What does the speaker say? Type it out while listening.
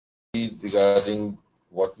repeat regarding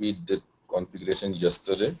what we did configuration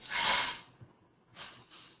yesterday.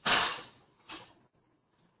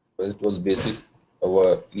 It was basic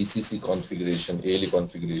our ECC configuration, ALE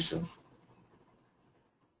configuration.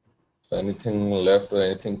 So anything left or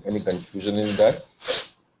anything, any confusion in that?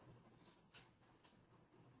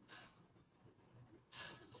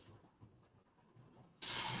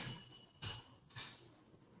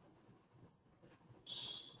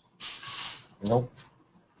 No.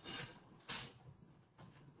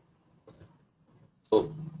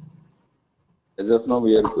 So as of now,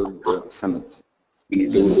 we are good, Samit. We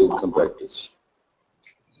need to do some practice.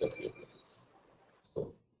 Definitely.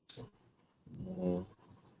 So,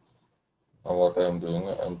 now what I am doing,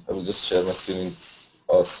 I will just share my screen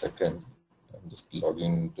in a second. I'm just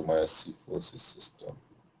logging into my C4C system.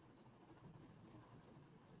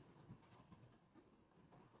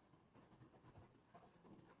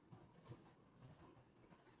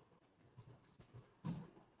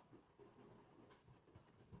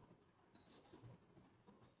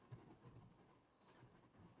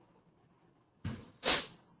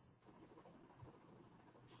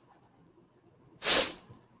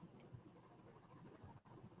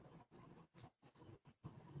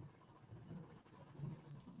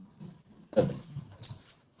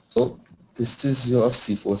 So this is your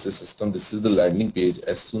C4C system. This is the landing page.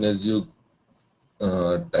 As soon as you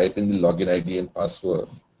type in the login ID and password,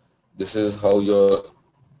 this is how your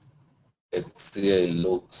HCI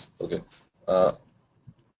looks. Okay.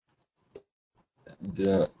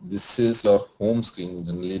 This is your home screen.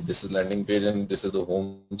 Generally, this is landing page, and this is the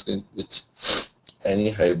home screen, which any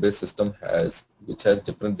hybrid system has, which has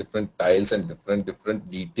different tiles and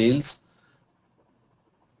different details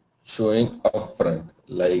showing upfront,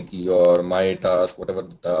 like your my task, whatever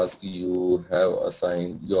the task you have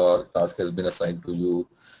assigned, your task has been assigned to you,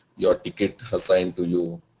 your ticket assigned to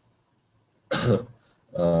you,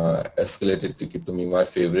 escalated ticket to me, my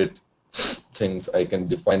favorite things. I can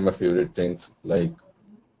define my favorite things, like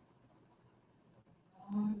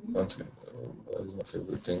once again, what is my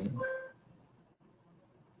favorite thing?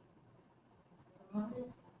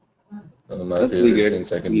 My favorite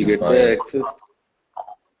things I can define. Get the access.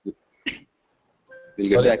 We'll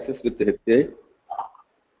get the access with the HCI.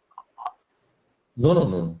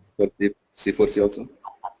 No. For the C4C also.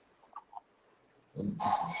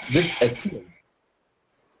 With HCI.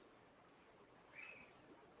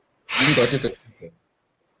 You got your question.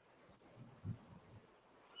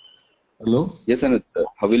 Hello? Yes, and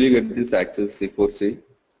how will you get this access C4C?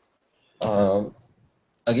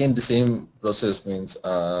 Again, the same process means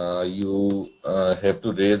you have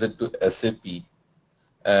to raise it to SAP,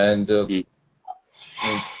 and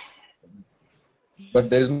but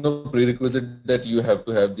there is no prerequisite that you have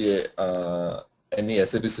to have the any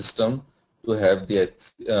SAP system to have the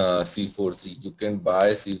C4C. You can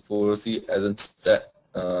buy C4C as a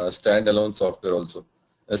standalone software also.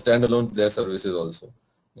 A standalone their services also.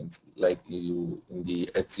 It's like you in the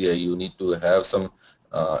HCI, you need to have some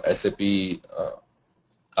SAP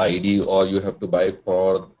ID, or you have to buy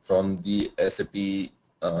from the SAP.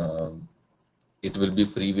 It will be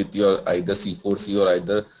free with your either C4C or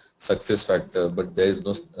either SuccessFactor, but there is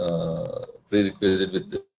no prerequisite with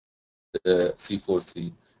the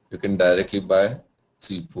C4C. You can directly buy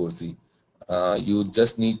C4C.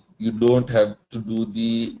 You don't have to do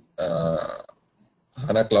the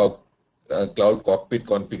HANA Cloud Cockpit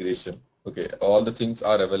configuration. Okay, all the things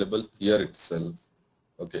are available here itself.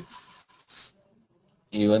 Okay.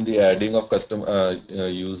 Even the adding of custom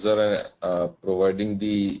user and providing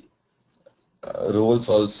the roles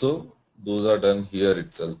also, those are done here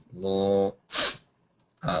itself. No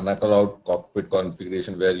HANA Cloud Cockpit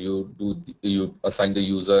configuration where you assign the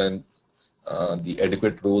user and the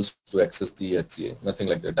adequate roles to access the HCI. Nothing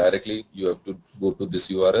like that. Directly, you have to go to this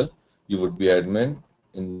URL. You would be admin.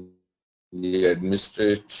 In the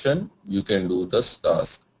administration, you can do this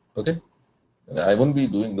task. Okay. I won't be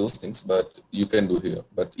doing those things, but you can do here.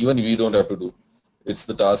 But even we don't have to do. It's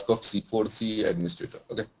the task of C4C administrator.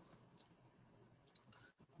 Okay.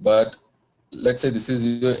 But let's say this is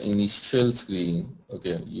your initial screen.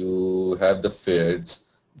 Okay, you have the feds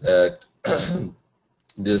that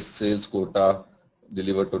this sales quota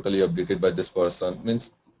delivered totally updated by this person.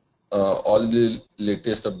 Means all the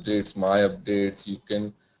latest updates, my updates, you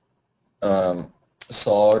can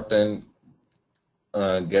sort and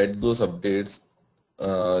get those updates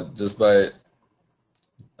just by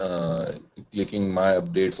clicking my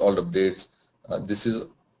updates, all updates. This is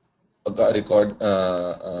a record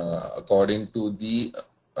according to the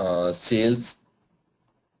sales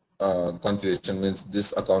configuration. Means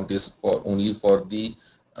this account is for only for the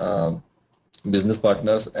business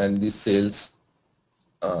partners and the sales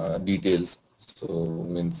details. So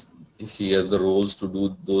means he has the roles to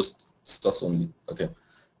do those stuffs only. Okay.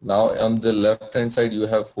 Now on the left hand side you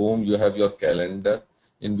have home, you have your calendar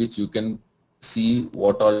in which you can see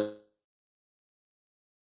what all details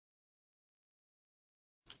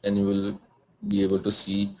and you will be able to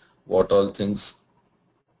see what all things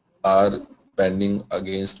are pending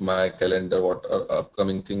against my calendar, what are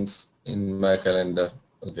upcoming things in my calendar.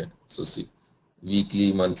 Okay, so see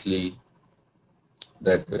weekly, monthly,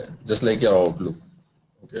 that way, just like your Outlook.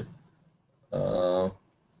 Okay, uh,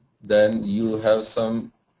 then you have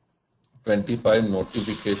some 25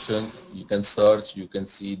 notifications. You can search, you can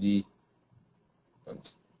see the,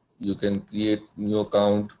 you can create new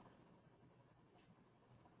account.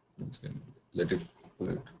 Let it pull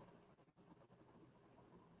it.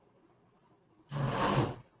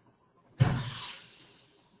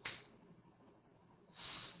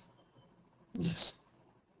 Yes.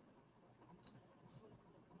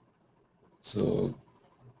 So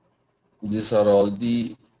these are all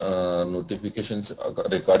the notifications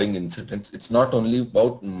regarding incidents. It's not only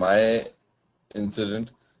about my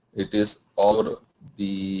incident, it is all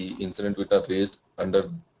the incident which are raised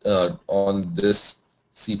under on this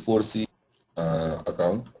C4C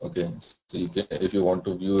account. Okay, so you can, if you want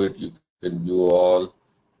to view it, you can view all,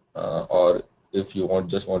 or if you want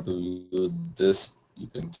to view this, you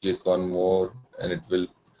can click on more and it will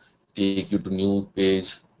take you to new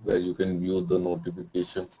page where you can view the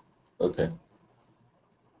notifications. Okay.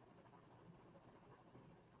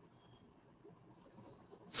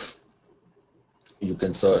 You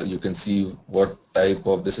can see what type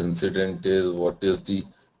of this incident is, what is the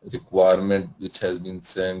requirement which has been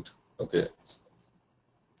sent. Okay,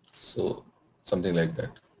 so something like that.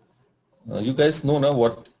 You guys know now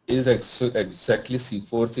what is exactly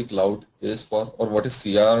C4C cloud is for, or what is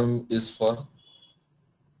CRM is for,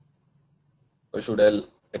 or should I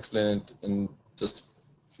explain it in just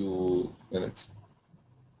few minutes?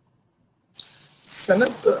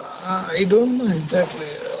 Sanat, I don't know exactly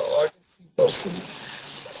what is C4C.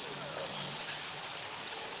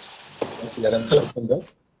 What CRM system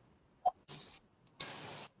does?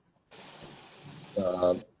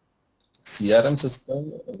 Uh, CRM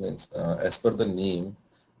system means, as per the name,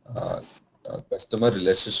 uh, customer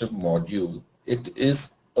relationship module. It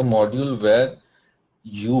is a module where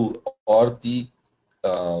you or the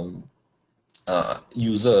um,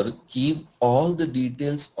 user keep all the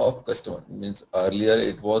details of customer. Means earlier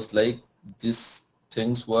it was like these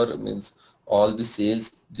things were, means all the sales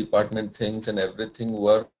department things and everything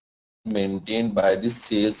were maintained by the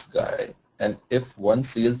sales guy. And if one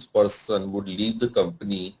salesperson would leave the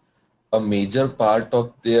company, a major part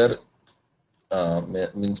of their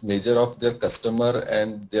means major of their customer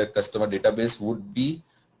and their customer database would be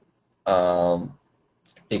um,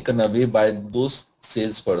 taken away by those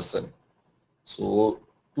salesperson. So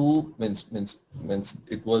two means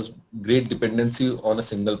it was great dependency on a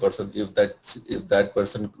single person. If that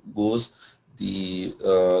person goes, the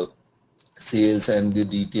sales and the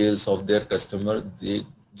details of their customer, they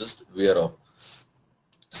just wear off.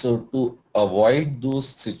 So to avoid those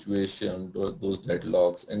situations, those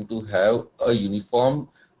deadlocks, and to have a uniform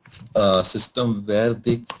system where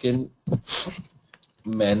they can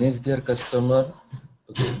manage their customer,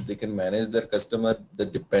 okay, they can manage their customer, the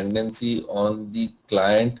dependency on the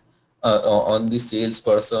client, on the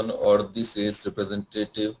salesperson or the sales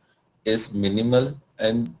representative is minimal,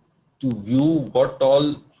 and to view what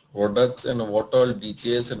all products and what all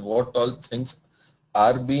details and what all things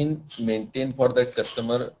are being maintained for that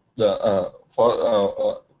customer,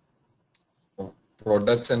 for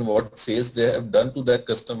products and what sales they have done to that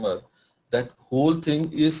customer, that whole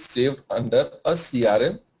thing is saved under a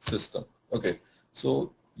CRM system. Okay,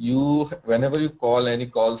 so you, whenever you call any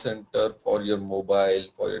call center for your mobile,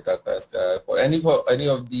 for your Tata Sky, for any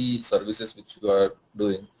of the services which you are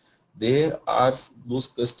doing, they are, those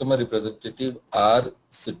customer representative are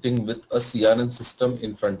sitting with a CRM system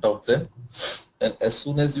in front of them, and as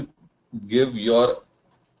soon as you give your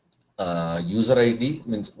user ID,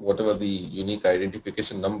 means whatever the unique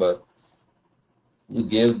identification number you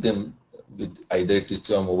gave them, with either it is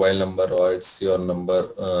your mobile number or it's your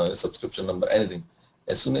number, subscription number, anything.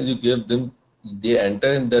 As soon as you give them, they enter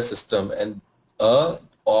in their system, and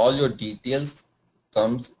all your details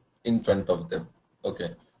comes in front of them.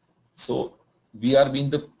 Okay, so we are being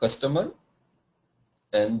the customer,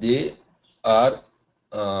 and they are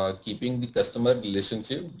keeping the customer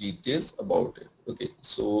relationship details about it. Okay,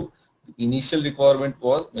 so the initial requirement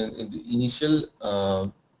was, in the initial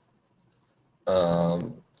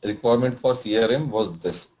requirement for CRM was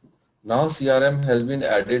this. Now CRM has been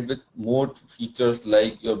added with more features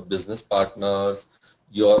like your business partners,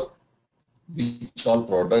 your which all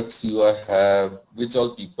products you have, which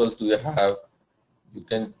all peoples do you have. You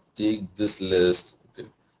can take this list. Okay.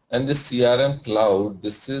 And this CRM cloud,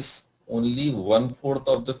 this is only 1/4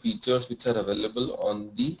 of the features which are available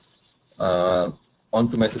on the uh,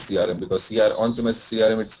 on-premises CRM, because on-premises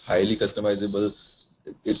CRM, it's highly customizable.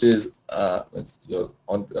 It is it's your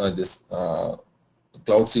on this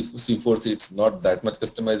cloud C4C, it's not that much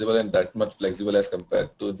customizable and that much flexible as compared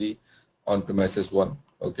to the on-premises one.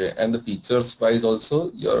 Okay, and the features wise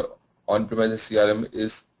also, your on-premises CRM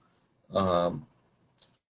is um,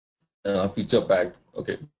 feature packed.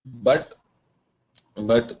 Okay, but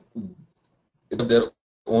it have their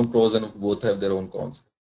own pros and both have their own cons.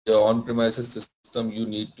 Your on-premises system, you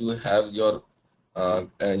need to have your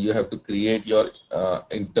and you have to create your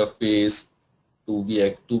interface to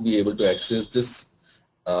be able to access this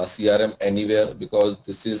CRM anywhere, because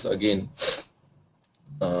this is again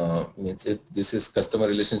means if this is customer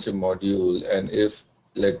relationship module, and if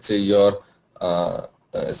let's say your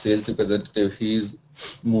sales representative, he's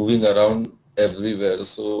moving around everywhere,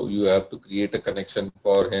 so you have to create a connection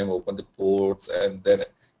for him, open the ports, and then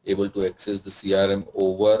able to access the CRM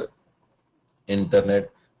over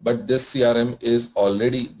internet. But this CRM is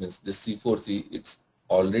already, means this C4C, it's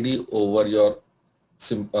already over your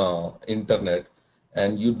internet,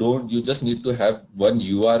 and you just need to have one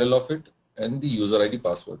URL of it and the user ID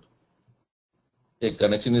password. A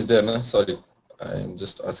connection is there, na? Sorry, I'm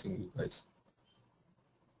just asking you guys.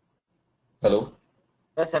 Hello.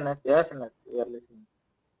 Yes, Anas, we are listening.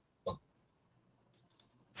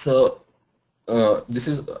 So this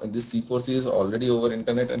C4C is already over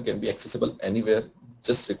internet and can be accessible anywhere.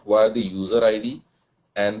 Just require the user ID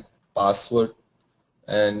and password,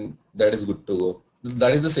 and that is good to go.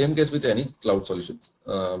 That is the same case with any cloud solutions,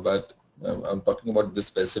 but I'm talking about this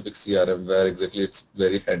specific CRM where exactly it's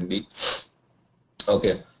very handy.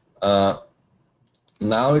 Okay,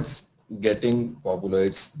 now it's getting popular.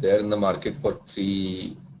 It's there in the market for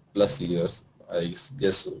 3+ years, I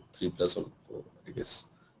guess so. 3+, or 4, I guess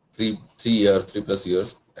 3 years, 3+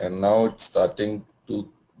 years, and now it's starting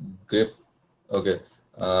to grip. Okay,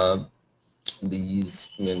 uh,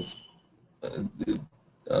 these means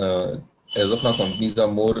uh, as of now, companies are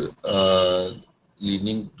more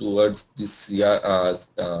leaning towards this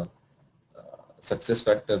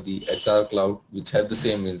SuccessFactor, the HR cloud, which have the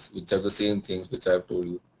same things which I have told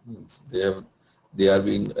you. Means they are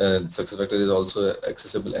being SuccessFactor is also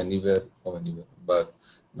accessible anywhere from anywhere. But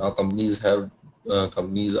now companies are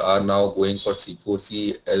now going for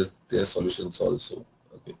C4C as their solutions also.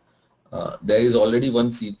 Okay, there is already one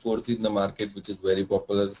C4C in the market which is very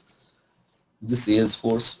popular, the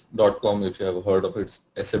Salesforce.com, if you have heard of it,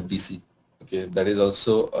 SFDC. Okay, that is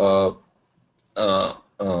also a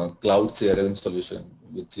cloud CRM solution,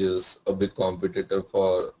 which is a big competitor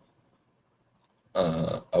for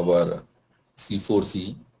our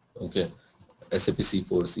C4C. Okay, SAP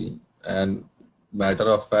C4C. And matter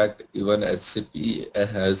of fact, even SAP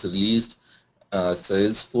has released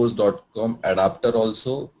Salesforce.com adapter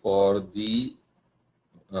also for the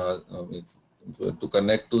it's to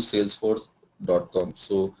connect to Salesforce.com.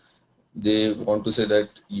 So they want to say that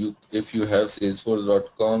if you have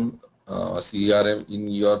Salesforce.com CRM in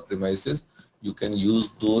your premises, you can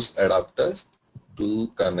use those adapters to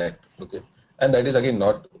connect. Okay, and that is again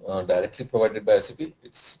not directly provided by SAP.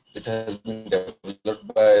 It has been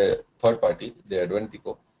developed by third party, the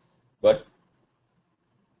Adventico, but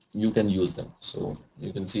you can use them. So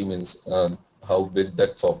you can see means how big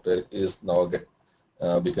that software is now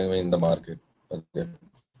becoming in the market. Okay.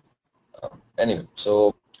 Anyway,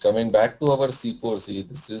 so coming back to our C4C,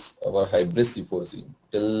 this is our hybrid C4C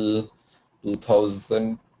till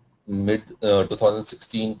 2000 mid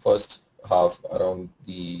 2016 first half, around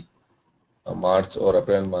the March or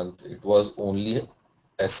April month. It was only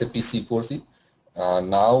SAP C4C.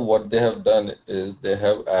 Now what they have done is they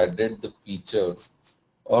have added the features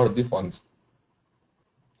or the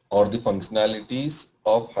functionalities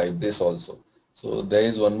of Hybris also. So there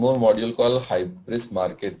is one more module called Hybris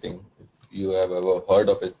Marketing, if you have ever heard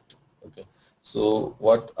of it. Okay. So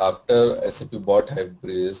what after SAP bought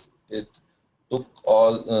Hybris, it took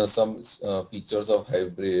all some features of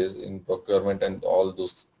Hybris in procurement and all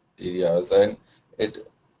those areas, and it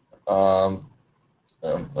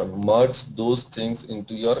merged those things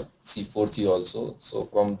into your C4C also. So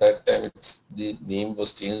from that time, the name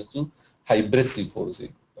was changed to Hybris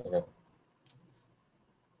C4C. Okay.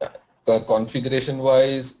 Configuration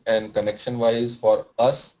wise and connection wise, for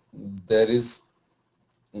us there is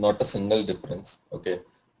not a single difference. Okay,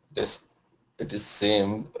 this it is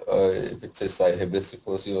same if it says hybrid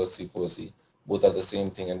C4C or C4C, both are the same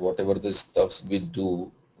thing, and whatever the stuffs we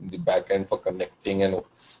do in the back end for connecting and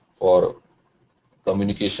for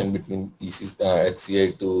communication between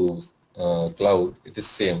HCI to cloud, it is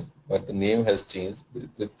same, but the name has changed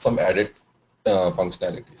with some added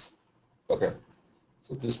functionalities. Okay,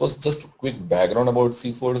 so this was just a quick background about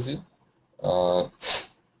C4C.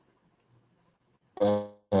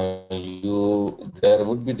 There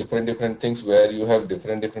would be different things where you have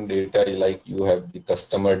different data, like you have the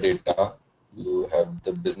customer data, you have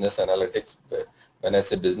the business analytics. When I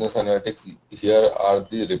say business analytics, here are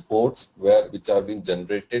the reports which are being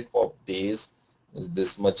generated for days.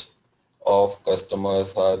 This much of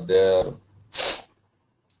customers are there,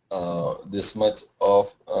 this much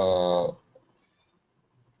of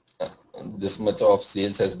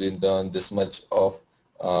sales has been done, this much of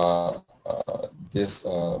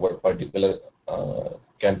what particular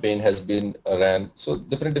campaign has been ran. So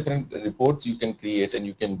different reports you can create and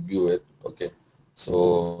you can view it. Okay,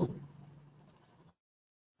 so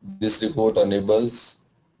this report enables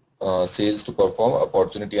sales to perform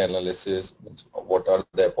opportunity analysis. What are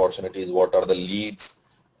the opportunities? What are the leads?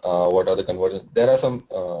 What are the conversions? There are some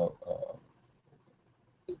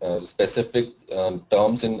specific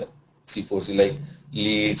terms in C4C like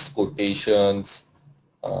leads, quotations.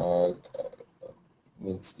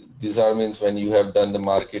 Means when you have done the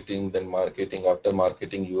marketing, then marketing, after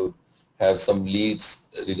marketing you have some leads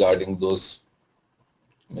regarding those,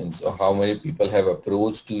 means how many people have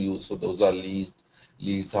approached to you, so those are leads.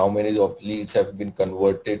 How many of leads have been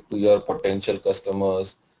converted to your potential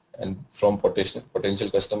customers, and from potential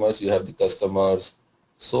customers you have the customers.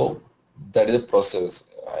 So that is a process.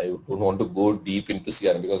 I don't want to go deep into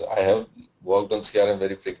CRM because I have worked on CRM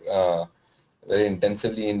very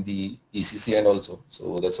intensively in the ECC and also.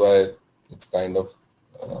 So that's why it's kind of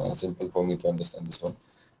simple for me to understand this one.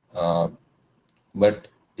 But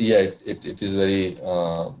yeah, it is very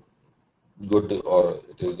good, or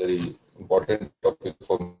it is very important topic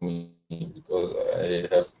for me because I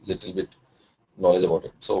have little bit knowledge about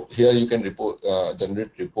it. So here you can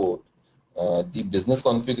generate report. The business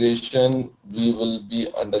configuration we will be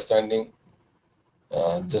understanding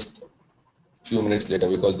just few minutes later,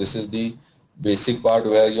 because this is the basic part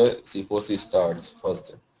where your C4C starts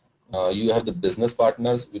first. You have the business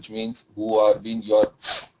partners, which means who are being your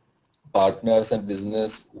partners and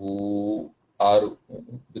business, with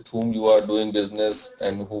whom you are doing business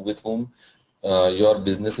and with whom your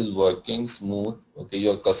business is working smooth. Okay,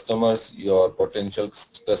 your customers, your potential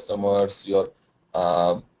customers, your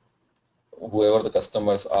whoever the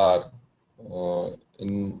customers are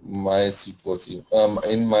in my C4C,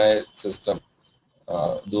 in my system.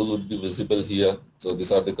 Those would be visible here. So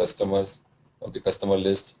these are the customers, okay, customer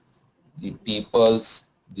list, the peoples,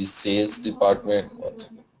 the sales department,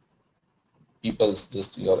 people's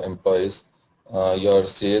just your employees, your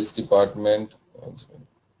sales department.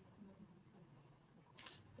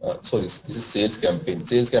 Sorry, this is sales campaign.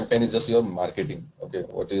 Sales campaign is just your marketing. Okay,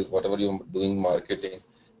 whatever you're doing marketing.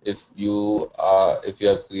 If you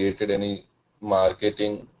have created any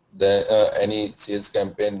marketing, then any sales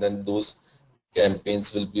campaign, then those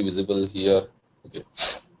campaigns will be visible here. Okay,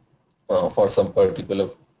 for some particular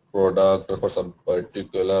product or for some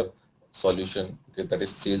particular solution. Okay, that is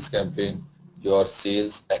sales campaign. Your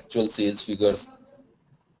actual sales figures.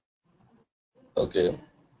 Okay,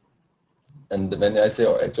 and when I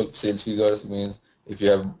say actual sales figures, means if you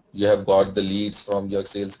have got the leads from your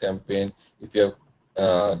sales campaign, if you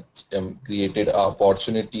have created an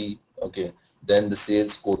opportunity, okay, then the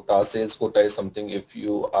sales quota. Sales quota is something if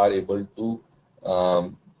you are able to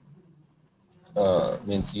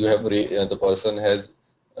means you have the person has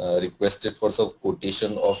requested for some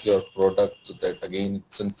quotation of your product, so that again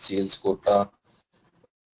it's in sales quota.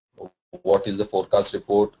 What is the forecast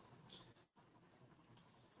report?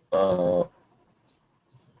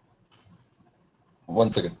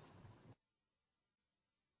 One second.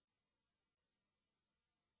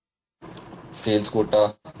 Sales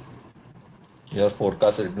quota, your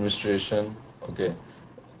forecast administration. Okay,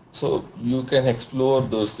 so you can explore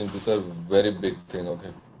those things. These are very big thing.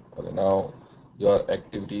 Okay, now your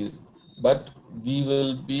activities, but we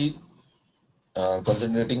will be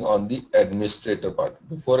concentrating on the administrator part.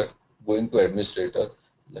 Before going to administrator,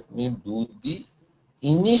 let me do the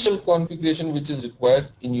initial configuration which is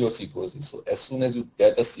required in your C4C. So as soon as you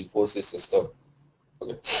get a C4C system,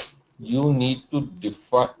 okay, you need to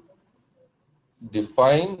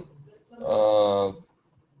define a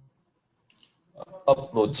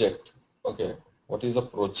project. Okay, what is a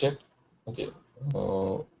project? Okay,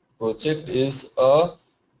 project is a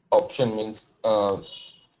option, means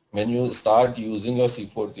when you start using your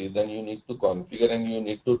C4C, then you need to configure and you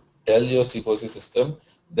need to tell your C4C system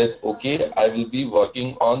that, okay, I will be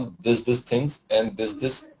working on this things and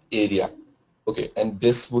this area. Okay, and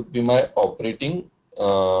this would be my operating,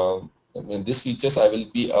 I mean, these features I will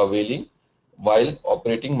be availing while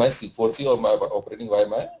operating my C4C or my operating by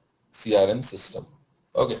my CRM system.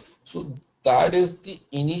 Okay, so that is the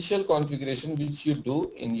initial configuration which you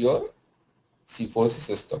do in your C4C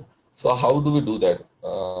system. So how do we do that?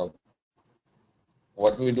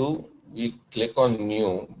 What we do, we click on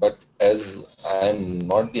new, but as I am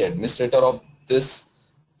not the administrator of this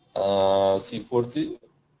C4C,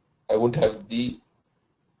 I would have the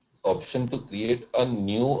option to create a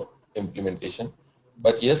new implementation.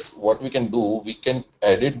 But yes, what we can do, we can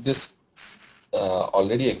edit this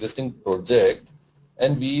already existing project,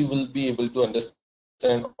 and we will be able to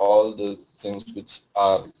understand all the things which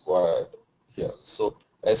are required here. So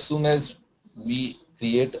as soon as we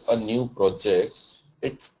create a new project,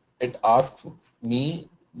 it asks me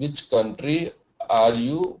which country are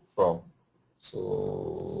you from.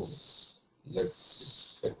 So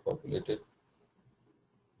let's get populated.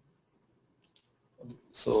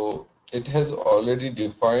 So it has already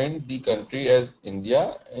defined the country as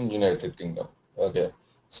India and United Kingdom. Okay.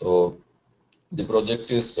 So the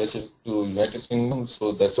project is specific to United Kingdom,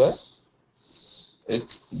 so that's why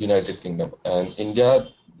it's United Kingdom. And India,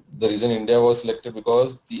 the reason India was selected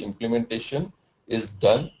because the implementation is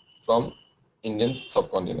done from Indian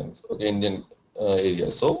subcontinent, okay, Indian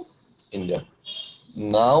area. So India.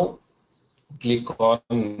 Now click on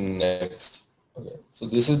next. Okay. So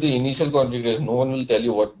this is the initial configuration. No one will tell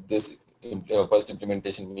you what this first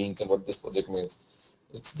implementation means and what this project means.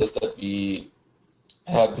 It's just that we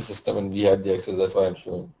have the system and we have the access. That's why I'm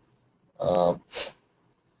showing. Uh,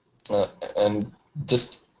 and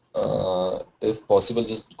just if possible,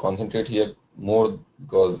 just concentrate here more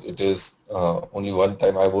because it is only one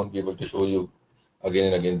time. I won't be able to show you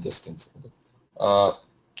again and again these things. Okay.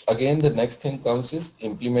 Again, the next thing comes is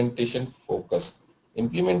implementation focus.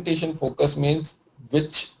 Implementation focus means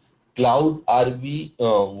which cloud are we,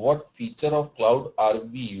 what feature of cloud are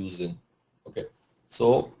we using? Okay,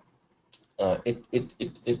 so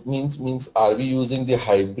it means are we using the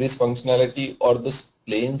hybrid functionality or the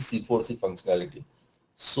plain C4C functionality?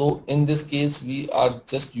 So in this case, we are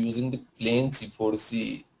just using the plain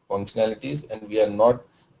C4C functionalities, and we are not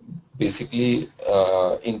basically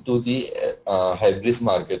into the hybrid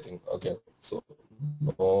marketing. Okay, so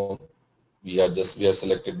no, we have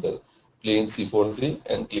selected the plain C4C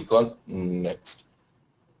and click on next.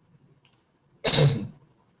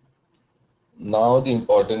 Now the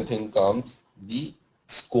important thing comes, the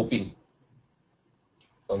scoping.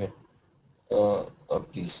 Okay,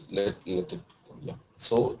 please let it come. Yeah.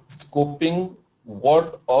 So scoping,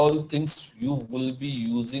 what all things you will be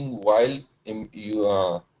using while in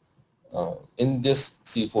this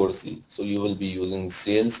C4C. So you will be using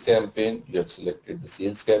sales campaign. You have selected the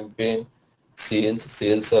sales campaign, sales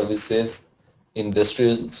services,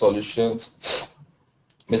 industrial solutions.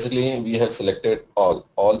 Basically, we have selected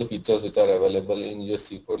all the features which are available in your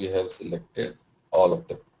C4. You have selected all of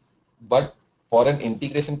them. But for an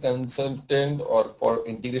integration consultant or for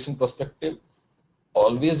integration perspective,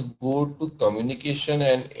 always go to communication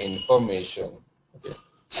and information. Okay.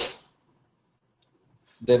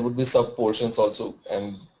 There would be sub portions also,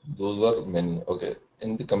 and those were many. Okay,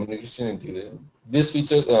 in the communication integration, these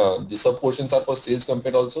features, the sub portions are for sales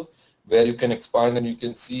campaign also, where you can expand and you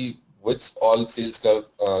can see which all sales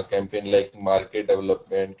campaign like market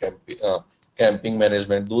development, camping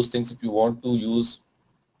management, those things. If you want to use,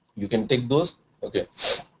 you can take those. Okay,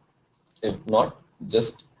 if not,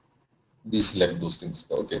 just deselect those things.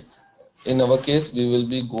 Okay. In our case, we will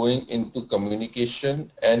be going into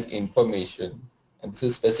communication and information, and this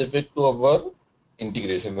is specific to our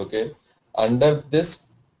integration. Okay, under this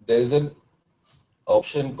there is an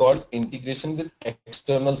option called integration with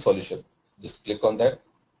external solution. Just click on that.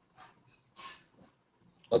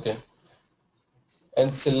 Okay,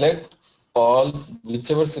 and select all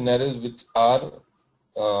whichever scenarios which are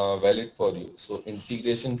valid for you. So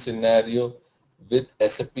integration scenario with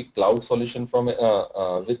SAP cloud solution from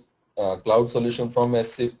cloud solution from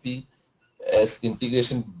SAP, as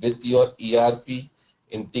integration with your ERP,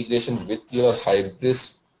 integration with your hybrid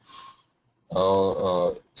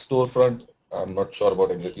storefront. I'm not sure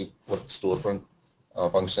about exactly what storefront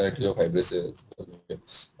functionality of hybrid is. Okay.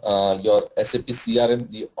 Your SAP CRM,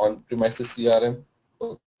 the on-premises CRM.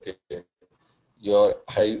 Okay. Your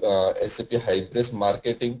SAP hybrid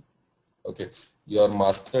marketing. Okay. Your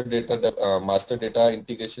master data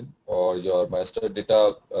integration or your master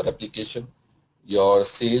data replication. Your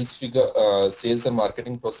sales figure, sales and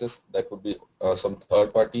marketing process, that would be some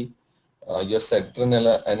third party. Your central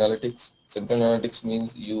analytics. Central analytics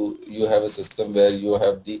means you have a system where you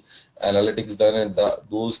have the analytics done, and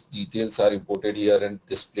those details are imported here and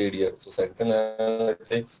displayed here. So central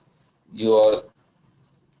analytics, your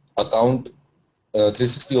account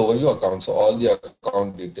 360 overview account, so all the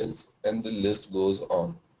account details, and the list goes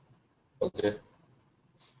on. Okay.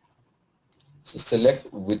 So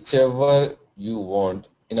select whichever you want.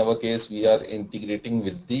 In our case, we are integrating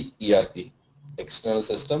with the ERP, external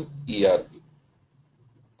system ERP.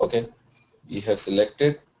 Okay, we have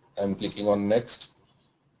selected. I'm clicking on next.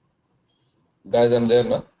 Guys, I'm there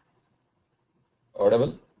now.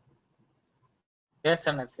 Audible? Yes,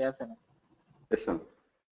 Anas. Yes, Anas. Yes, sir.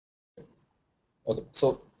 Okay,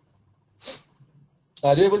 so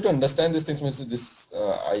are you able to understand these things? This,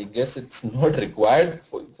 I guess it's not required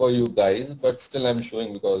for you guys, but still I'm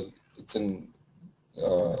showing because it's in.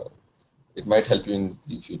 It might help you in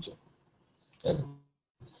the future. Okay.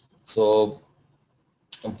 So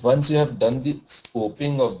once you have done the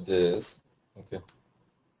scoping of this, okay,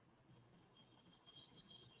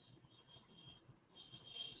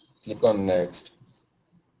 click on next.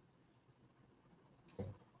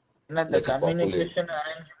 Anas, the Let it populate. communication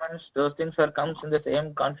arrangements, those things are comes in the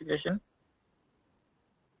same configuration.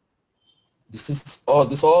 This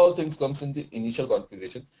all things comes in the initial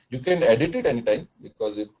configuration. You can edit it anytime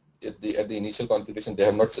because at the initial configuration they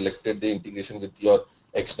have not selected the integration with your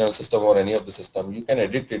external system or any of the system. You can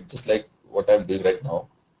edit it just like what I'm doing right now.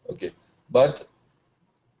 Okay, but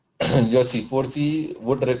your C4C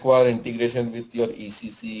would require integration with your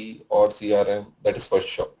ECC or CRM. That is for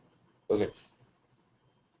sure. Okay.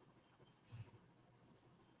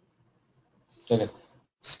 Okay.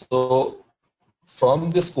 So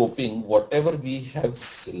from the scoping, whatever we have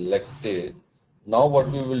selected, now what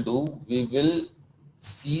we will do, we will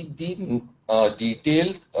see the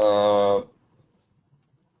detailed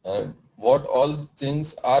what all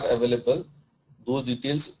things are available. Those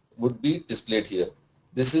details would be displayed here.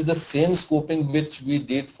 This is the same scoping which we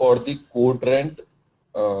did for the code rent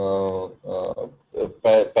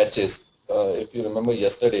patches. If you remember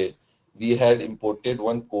yesterday, we had imported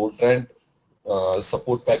one code rent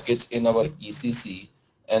support package in our ECC,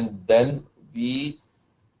 and then we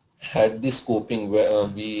had the scoping where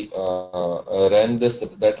we ran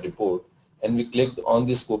that report, and we clicked on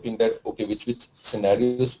the scoping that okay, which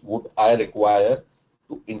scenarios would I require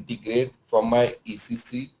to integrate from my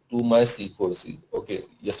ECC to my C4C. Okay,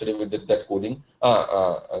 yesterday we did that coding,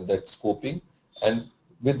 that scoping, and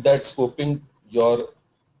with that scoping, your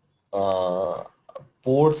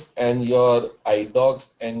ports and your IDOCs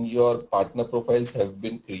and your partner profiles have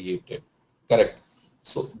been created. Correct.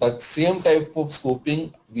 So that same type of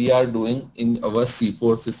scoping we are doing in our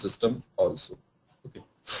C4C system also. Okay.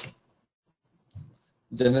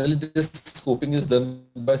 Generally, this scoping is done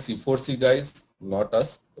by C4C guys, not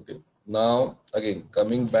us. Okay. Now, again,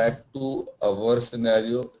 coming back to our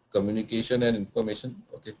scenario, communication and information.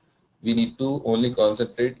 Okay. We need to only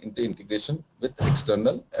concentrate into integration with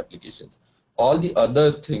external applications. All the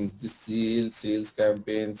other things, the sales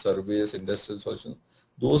campaign, service, industrial solution,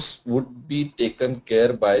 those would be taken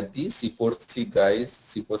care by the C4C guys,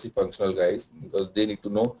 C4C functional guys, because they need to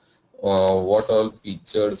know what all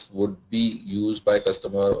features would be used by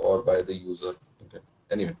customer or by the user. Okay.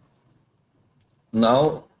 Anyway,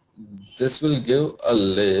 now this will give a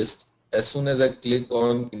list. As soon as I click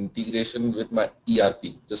on integration with my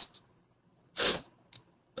ERP, just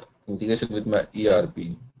integration with my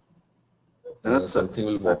ERP, something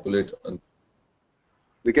will populate.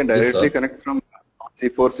 We can Yes, directly sir. connect from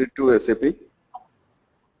C4C to SAP.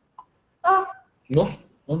 No,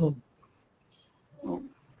 no, no. No.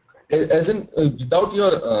 As in without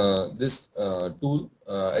your this tool,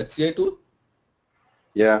 HCI tool.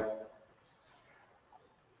 Yeah.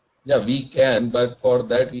 Yeah, we can, but for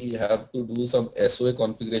that we have to do some SOA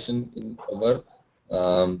configuration in our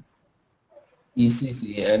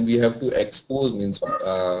ECC, and we have to expose, means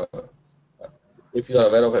if you are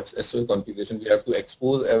aware of SOA configuration, we have to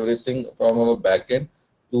expose everything from our backend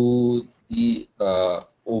to the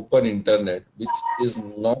open internet, which is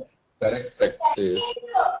not correct practice.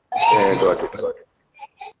 Yeah, got it.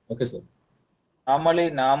 Okay, sir.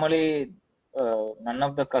 Normally, none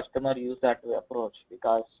of the customer use that approach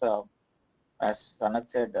because, as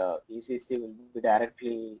Sanat said, ECC will be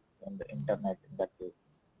directly on the internet in that way,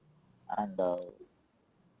 and so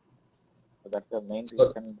that's the main So,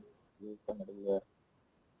 reason use the middleware.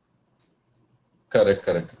 correct,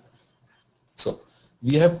 correct. So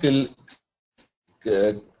we have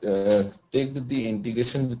take the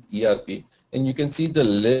integration with ERP, and you can see the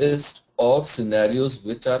list of scenarios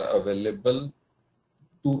which are available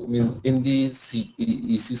to in the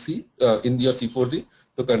ECC in your C4C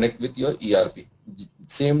to connect with your ERP.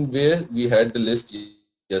 Same way we had the list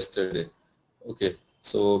yesterday. Okay,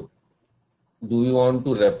 so do we want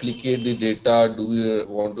to replicate the data? Do we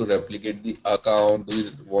want to replicate the account? Do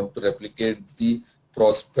we want to replicate the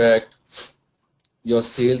prospect? Your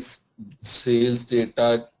sales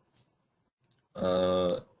data.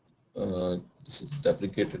 Uh, this is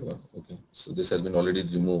deprecated one. Okay, so this has been already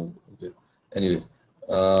removed. Okay, anyway.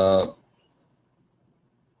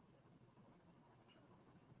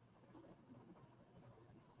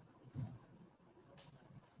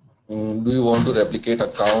 Do you want to replicate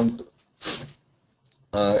account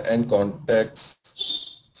and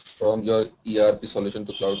contacts from your ERP solution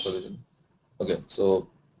to cloud solution? Okay, so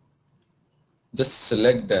just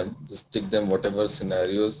select them, just tick them whatever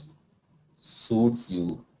scenarios suits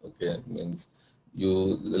you. Okay, means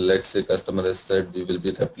you, let's say customer has said we will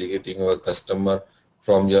be replicating our customer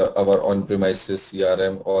from our on-premises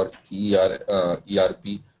CRM or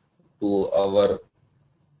ERP to our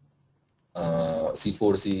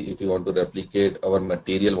C4C. If you want to replicate our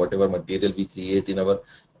material, whatever material we create in our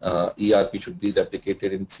ERP should be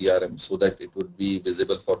replicated in CRM so that it would be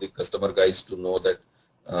visible for the customer guys to know that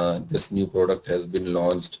this new product has been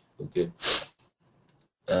launched. Okay,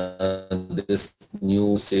 this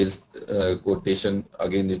new sales quotation,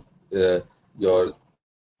 again, if your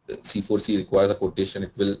C4C requires a quotation,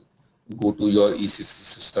 it will go to your ECC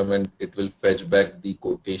system and it will fetch back the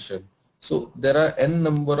quotation. So there are n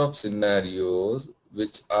number of scenarios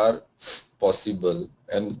which are possible,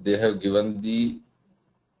 and they have given the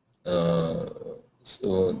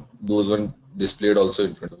so those one displayed also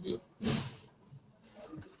in front of you.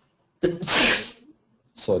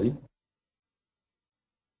 Sorry,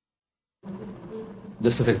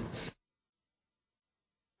 just a second.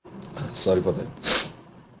 Sorry for that.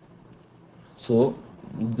 So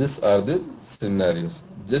these are the scenarios.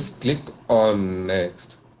 Just click on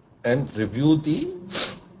next and review the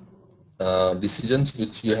decisions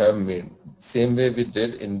which you have made. Same way we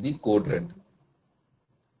did in the code rent.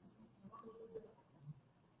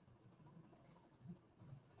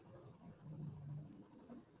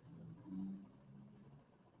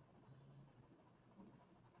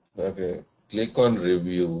 Okay, click on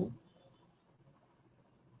review.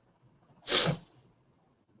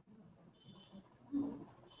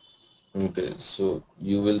 Okay, so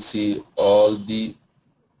you will see all the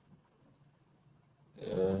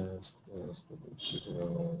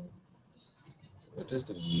what is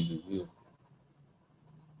the review?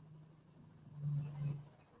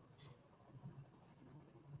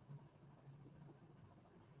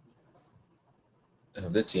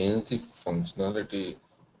 Have they changed the functionality?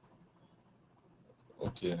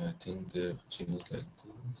 Okay, I think they've changed like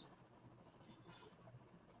this.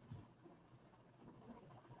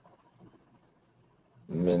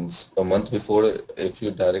 Means a month before, if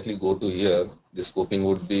you directly go to here, the scoping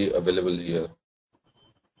would be available here.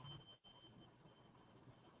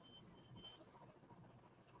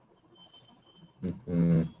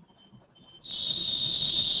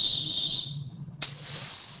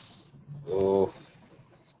 Oh,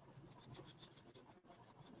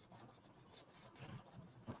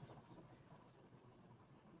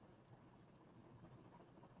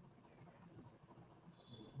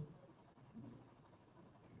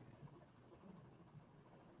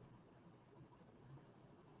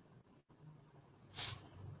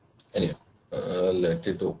 anyway, let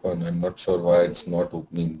it open. I'm not sure why it's not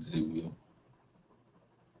opening the review.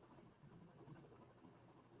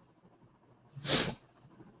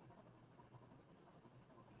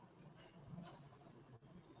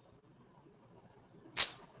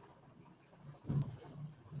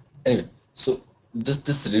 Anyway, so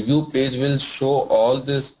this review page will show all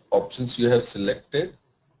these options you have selected,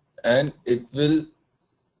 and it will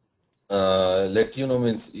let you know,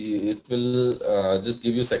 means it will just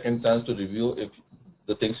give you second chance to review if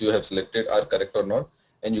the things you have selected are correct or not,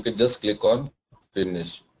 and you can just click on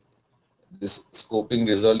finish. This scoping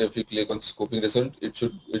result, if you click on scoping result, it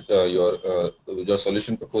should your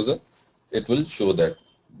solution proposal, it will show that.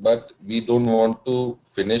 But we don't want to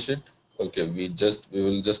finish it. Okay, we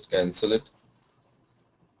will just cancel it,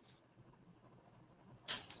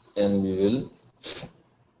 and we will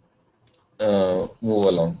move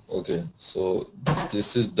along. Okay, so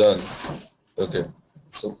this is done. Okay,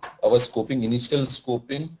 so our scoping, initial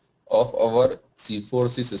scoping of our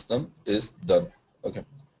C4C system is done. Okay,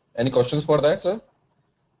 any questions for that, sir?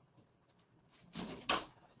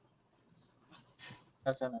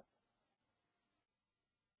 Yes, sir.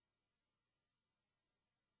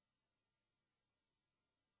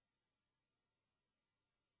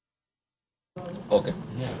 Okay.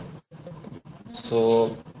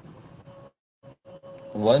 So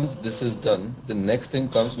once this is done, the next thing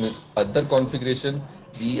comes means other configuration.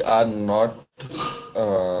 We are not.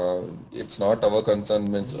 It's not our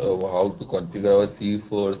concern means how to configure our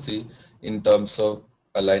C4C in terms of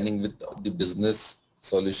aligning with the business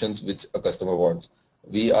solutions which a customer wants.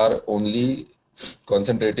 We are only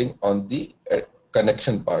concentrating on the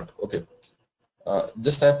connection part. Okay.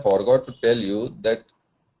 Just I forgot to tell you that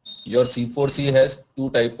your C4C has two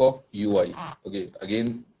type of UI. Okay,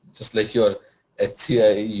 again, just like your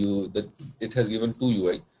HCI, that it has given two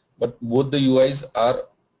UI, but both the UIs are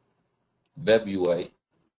web UI.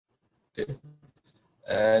 Okay,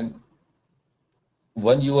 and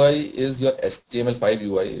one UI is your HTML5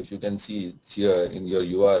 UI. If you can see here in your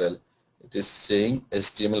URL, it is saying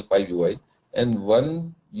HTML5 UI, and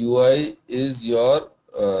one UI is your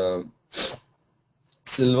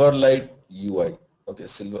Silverlight UI. Okay,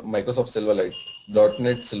 Microsoft Silverlight,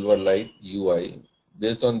 .NET Silverlight UI.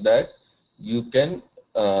 Based on that, you can,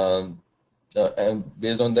 and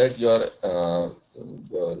based on that, your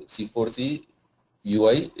C4C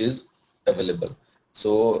UI is available.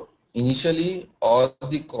 So initially, all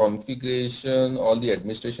the configuration, all the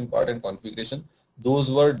administration part and configuration, those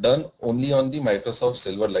were done only on the Microsoft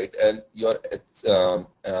Silverlight, and your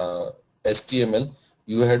HTML,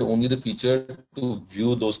 you had only the feature to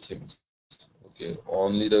view those things. Okay,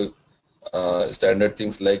 only the standard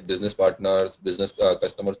things like business partners, business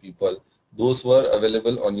customers, people, those were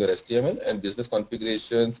available on your HTML, and business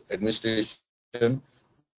configurations, administration,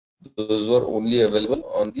 those were only available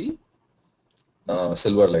on the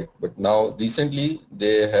Silverlight. But now recently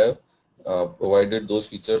they have provided those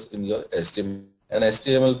features in your HTML5, and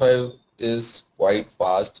HTML5 is quite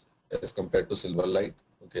fast as compared to Silverlight.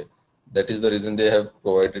 Okay, that is the reason they have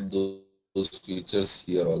provided those features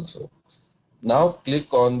here also. Now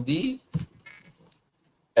click on the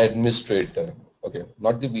administrator. Okay,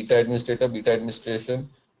 not the beta administrator. Beta administration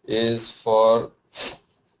is for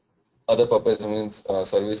other purpose, means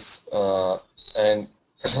service and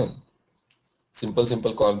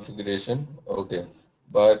simple configuration. Okay,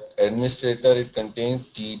 but administrator, it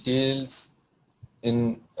contains details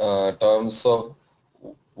in terms of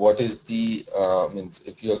what is the means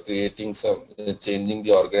if you are creating some changing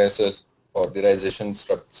the organization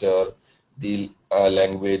structure, the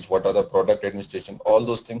language, what are the product administration, all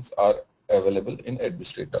those things are available in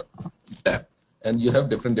administrator tab. And you have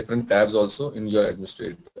different tabs also in your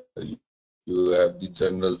administrator. You have the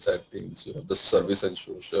general settings, you have the service and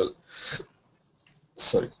social,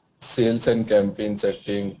 sorry, sales and campaign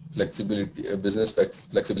setting, flexibility,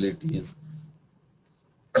 flexibilities.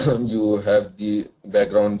 You have the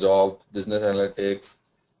background job, business analytics,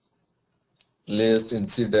 list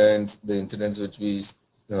incidents, the incidents which we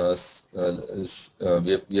have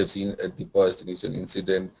seen at the first initial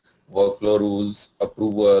incident, workflow rules,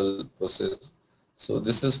 approval process. So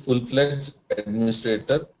this is full-fledged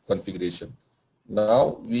administrator configuration.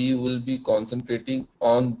 Now we will be concentrating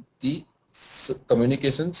on the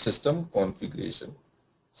communication system configuration.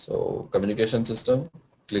 So communication system,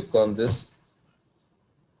 click on this.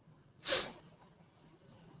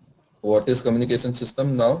 What is communication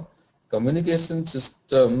system now? Communication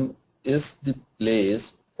system is the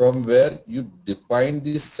place from where you define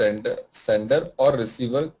the sender or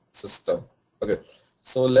receiver system. Okay,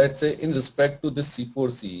 so let's say in respect to this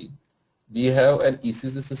C4C, we have an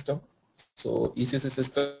ECC system. So ECC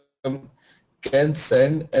system can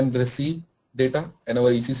send and receive data, and our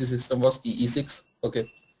ECC system was EE6. Okay,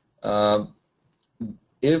 um,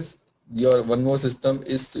 if your one more system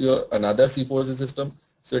is your another C4C system,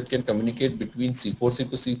 so it can communicate between C4C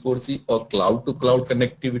to C4C or cloud to cloud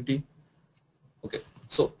connectivity. Okay,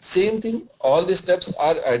 so same thing, all these steps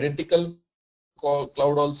are identical for the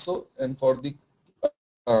cloud also, and for the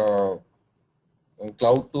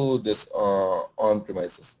cloud to this on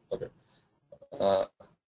premises. Okay,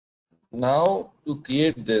 now to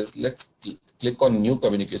create this, let's click on new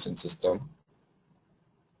communication system.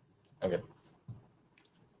 Okay,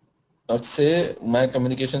 let's say my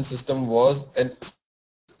communication system was an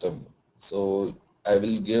system, so I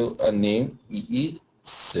will give a name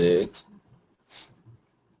EE6.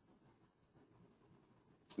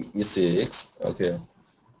 Okay,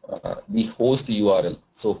 the host URL,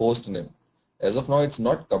 so host name. As of now, it's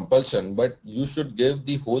not compulsion, but you should give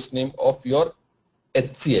the host name of your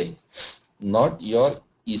HCI, not your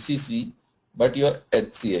ECC, but your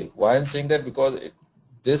HCI. Why I'm saying that? Because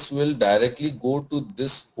this will directly go to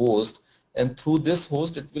this host, and through this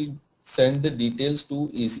host, it will send the details to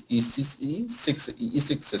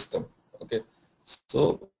EC6 system. Okay,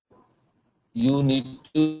 so you need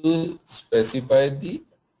to specify the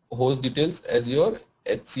host details as your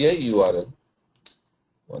HCI URL.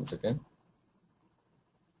 One second.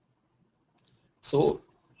 So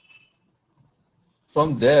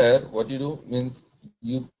from there, what you do means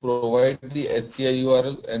you provide the HCI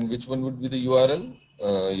URL, and which one would be the URL?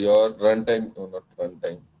 Your runtime, or not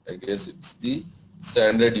runtime. I guess it's the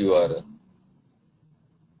standard URL.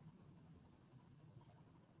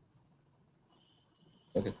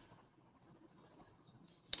 Okay.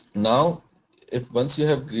 Now, if once you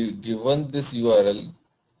have given this URL,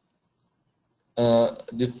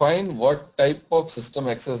 define what type of system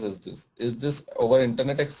access is this. Is this over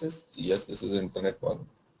internet access? Yes, this is internet one.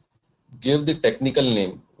 Give the technical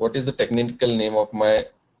name. What is the technical name of my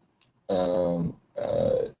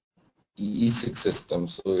EE6 system?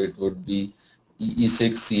 So it would be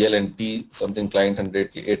EE6 CLNT something client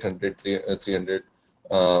 100, 800, 300.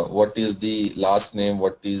 What is the last name?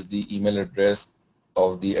 What is the email address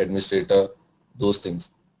of the administrator? Those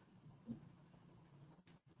things.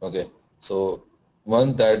 Okay. So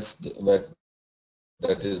once that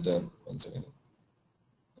is done, one second.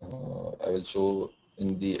 I will show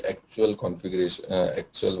in the actual configuration,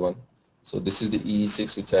 actual one. So this is the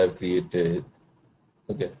EE6 which I have created.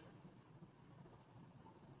 Okay.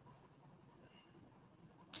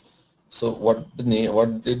 So what the name?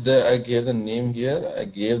 What did I gave the name here? I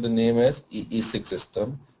gave the name as EE6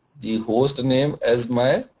 system. The host name as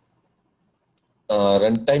my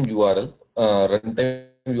runtime URL. Runtime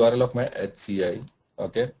URL of my HCI.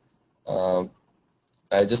 Okay.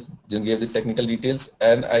 I just didn't give the technical details,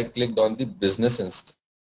 and I clicked on the business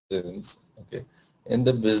instance. Okay. In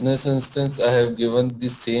the business instance, I have given the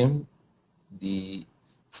same, the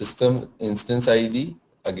system instance ID.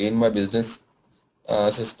 Again, my business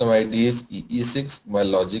system ID is EE6. My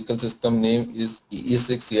logical system name is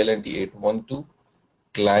EE6 CLNT812.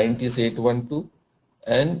 Client is 812,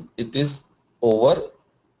 and it is over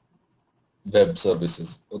web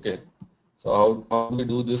services. Okay. So how do we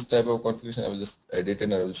do this type of configuration? I will just edit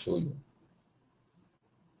and I will show you.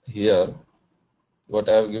 Here, what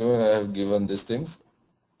I have given these things.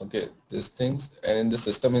 Okay, these things, and in the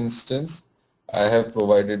system instance, I have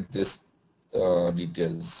provided this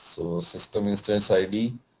details. So system instance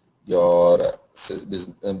ID, your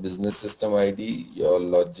business system ID, your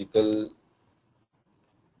logical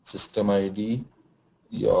system ID,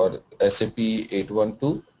 your SAP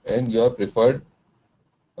 812, and your preferred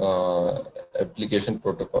application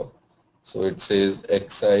protocol. So it says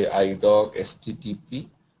HCI, IDOC, SFTP,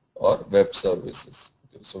 or web services.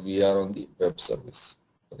 Okay, so we are on the web service.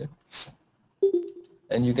 Okay,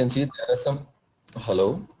 and you can see there are some.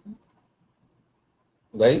 Hello,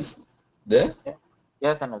 guys, there?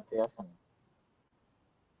 Yes, Anand. Yes, Anand.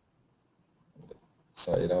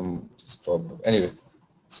 Sorry, I'm just dropped. Anyway,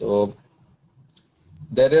 so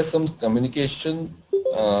there is some communication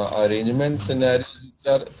arrangement scenarios which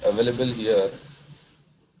are available here.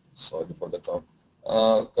 Sorry for that sound.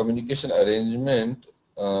 Communication arrangement,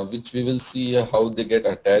 which we will see how they get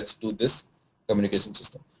attached to this communication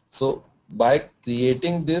system. So by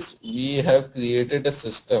creating this, we have created a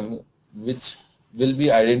system which will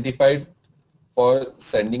be identified for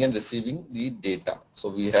sending and receiving the data. So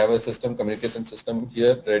we have a system, communication system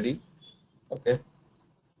here ready. Okay.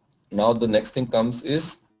 Now the next thing comes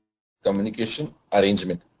is communication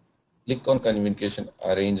arrangement. Click on communication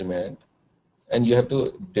arrangement, and you have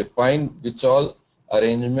to define which all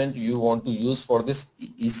arrangement you want to use for this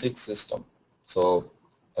E6 system. So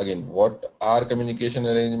again, what are communication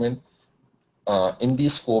arrangement? In the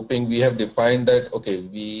scoping, we have defined that, okay,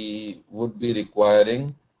 we would be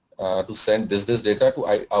requiring to send this data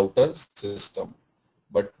to outer system.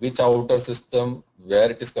 But which outer system, where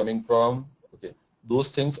it is coming from, okay, those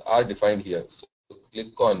things are defined here. So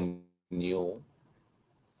click on new.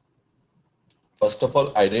 First of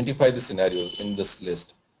all, identify the scenarios in this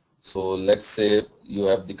list. So let's say you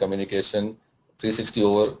have the communication 360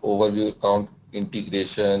 overview account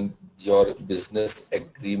integration, your business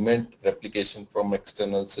agreement replication from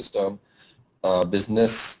external system,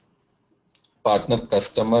 business partner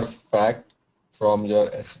customer fact from your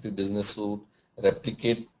SAP business suite,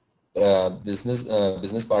 replicate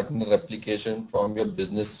business partner replication from your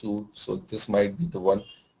business suite. So this might be the one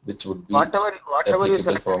which would be Whatever you applicable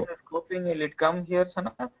select from. the scoping, will it come here,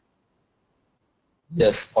 Sanath?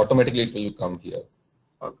 Yes, automatically it will come here.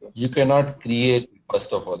 Okay. You cannot create,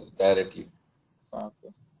 first of all, directly. Okay.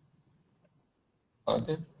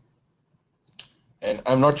 Okay. And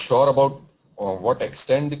I'm not sure about what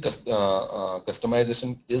extent the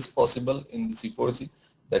customization is possible in the C4C,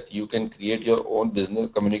 that you can create your own business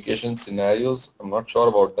communication scenarios. I'm not sure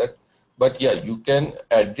about that, But yeah, you can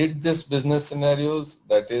edit this business scenarios.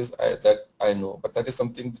 That is that I know, but that is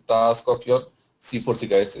something the task of your C4C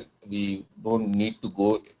guys. We don't need to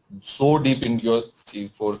go so deep into your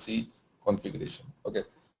C4C configuration. Okay.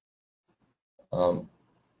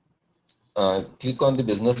 Click on the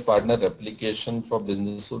business partner replication for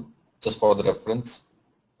business suite just for the reference.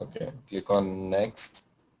 Okay. Click on next.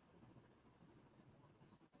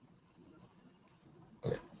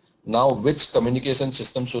 Okay. Now, which communication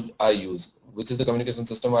system should I use? Which is the communication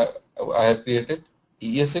system I have created?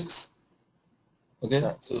 ES6. Okay,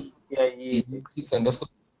 so Yeah, E6 underscore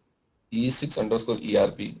E6 underscore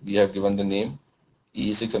ERP. We have given the name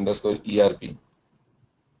E6 underscore ERP.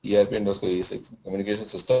 ERP underscore E6. Communication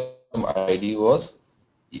system ID was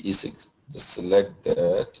E6. Just select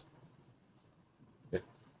that. Okay.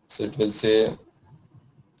 So it will say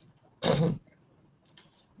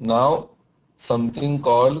now something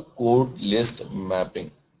called code list mapping.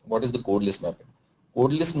 What is the code list mapping?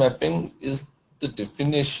 Code list mapping is the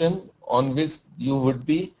definition on which you would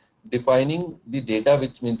be defining the data,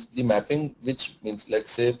 which means the mapping, which means,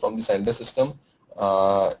 let's say, from the sender system,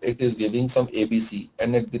 it is giving some ABC,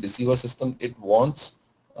 and at the receiver system it wants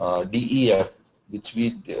DEF, which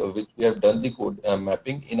we have done the code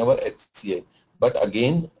mapping in our HCI. But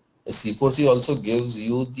again, C4C also gives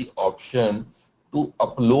you the option to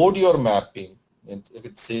upload your mapping. And if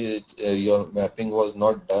it says your mapping was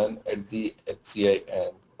not done at the HCI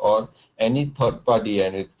end or any third party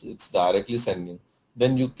end, it's directly sending,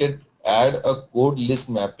 then you can add a code list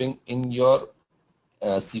mapping in your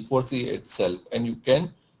C4C itself, and you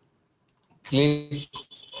can click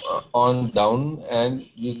on down and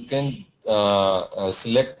you can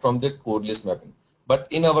select from the code list mapping. But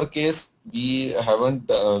in our case, we haven't,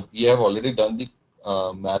 we have already done the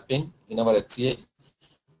mapping in our HCI.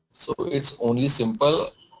 So it's only simple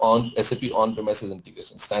on SAP on-premises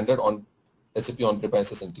integration, standard on SAP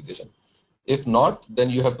on-premises integration. If not, then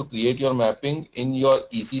you have to create your mapping in your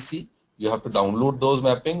ECC. You have to download those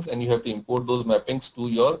mappings and you have to import those mappings to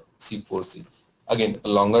your C4C. Again, a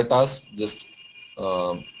longer task,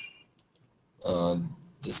 um,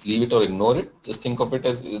 just leave it or ignore it. Just think of it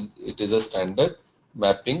as it is a standard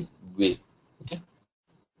mapping way. Okay.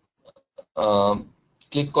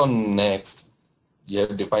 Click on next. You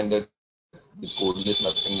have defined that the code list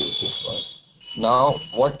mapping is this one. Now,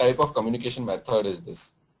 what type of communication method is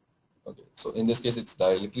this? Okay, so in this case, it's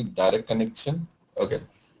direct connection. Okay,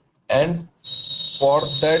 and for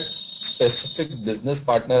that specific business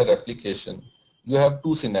partner replication, you have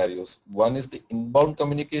two scenarios. One is the inbound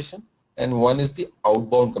communication and one is the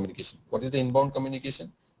outbound communication. What is the inbound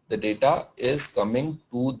communication? The data is coming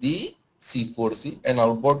to the C4C, and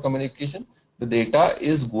outbound communication, the data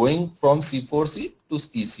is going from C4C to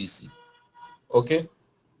ECC. Okay,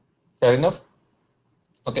 fair enough.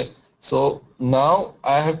 Okay, so now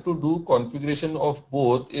I have to do configuration of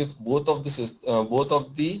both if both of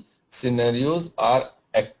the scenarios are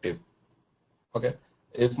active. Okay,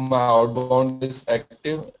 if my outbound is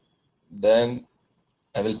active, then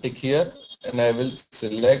I will pick here and I will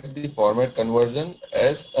select the format conversion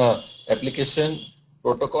as application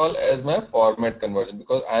protocol as my format conversion,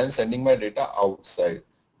 because I am sending my data outside.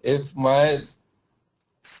 If my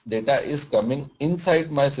data is coming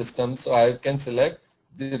inside my system, so I can select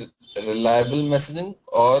the reliable messaging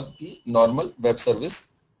or the normal web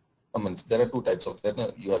service. There are two types of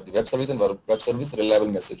that. You have the web service and web service reliable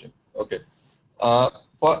messaging. Okay.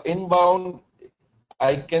 For inbound,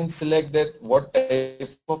 I can select that what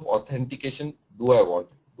type of authentication do I want.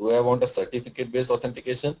 Do I want a certificate-based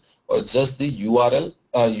authentication or just the URL,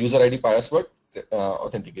 user ID password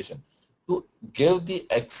authentication? To give the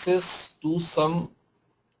access to some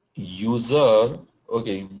user,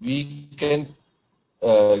 okay, we can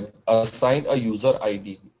assign a user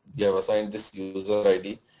ID. We have assigned this user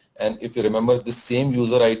ID, and if you remember, the same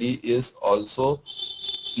user ID is also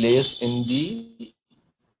placed in the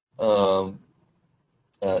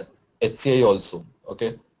HCI also.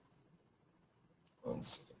 Okay. One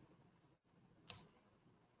second.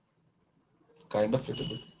 Kind of little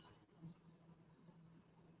bit.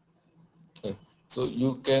 Okay. So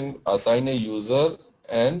you can assign a user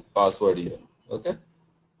and password here. Okay.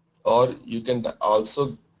 Or you can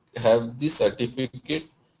also have the certificate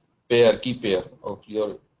pair, key pair of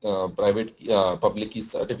your private public key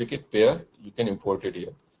certificate pair. You can import it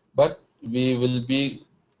here, but we will be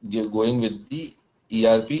going with the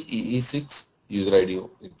ERP EE6 user ID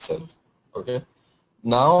itself. Okay.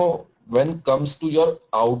 Now, when it comes to your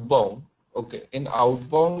outbound, okay, in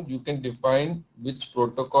outbound you can define which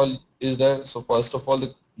protocol is there. So first of all,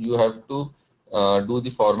 you have to do the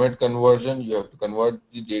format conversion. You have to convert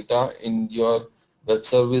the data in your web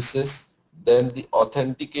services then the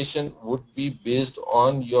authentication would be based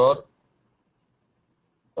on your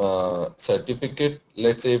certificate.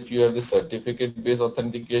 Let's say if you have the certificate based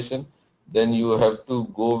authentication, then you have to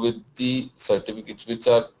go with the certificates which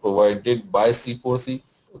are provided by C4C.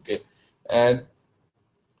 Okay, and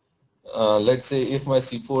let's say if my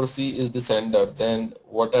C4C is the sender, then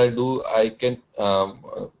what I do, I can,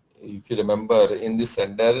 if you remember in the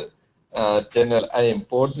sender channel, I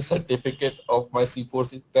import the certificate of my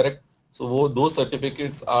C4C, correct? So those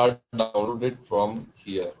certificates are downloaded from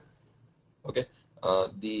here. Okay,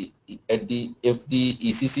 if the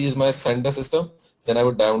ECC is my sender system, then I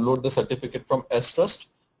would download the certificate from S-Trust.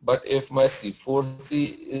 But if my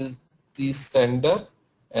C4C is the sender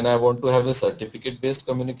and I want to have a certificate based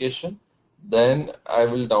communication, then I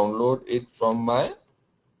will download it from my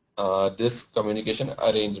this communication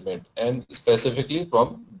arrangement and specifically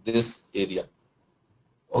from this area.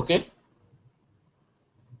 Okay,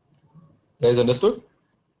 guys, understood?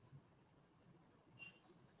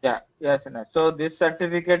 Yeah, yes, and so this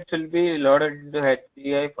certificate will be loaded into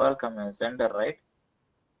HCI for sender, right?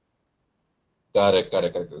 Correct.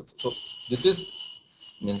 So this is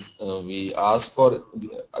means we ask for,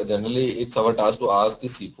 generally it's our task to ask the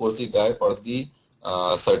C4C guy for the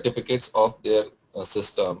certificates of their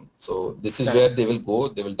system. So this is Correct. where they will go,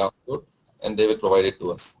 they will download and they will provide it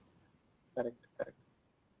to us. Correct.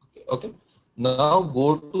 Okay. Now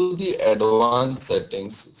go to the advanced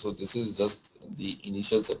settings. So this is just the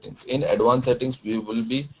initial settings. In advanced settings, we will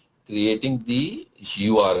be creating the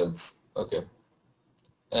URLs. Okay.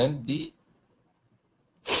 And the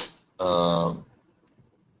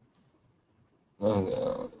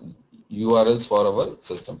URLs for our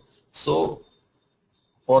system. So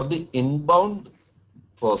for the inbound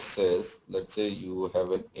process, let's say you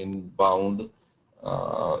have an inbound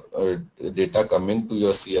data coming to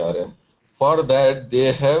your CRM. For that,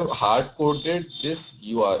 they have hard-coded this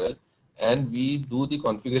URL, and we do the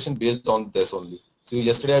configuration based on this only. So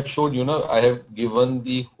yesterday I've showed you know I have given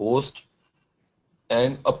the host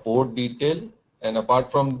and a port detail, and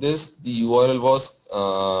apart from this, the URL was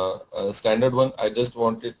a standard one. I just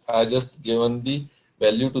given the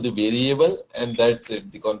value to the variable, and that's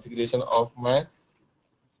it. The configuration of my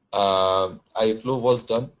iFlow was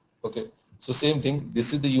done. Okay, so same thing.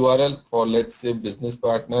 This is the URL for, let's say, business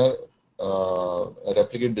partner,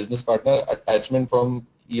 replicate business partner attachment from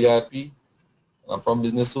ERP, from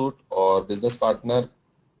business suite, or business partner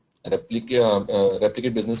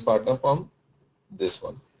replicate business partner from this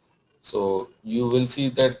one. So you will see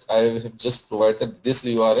that I have just provided this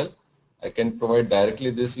URL. I can provide directly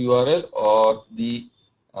this URL or the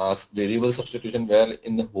variable substitution where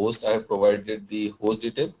in the host I have provided the host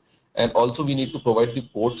detail, and also we need to provide the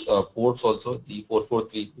ports also, the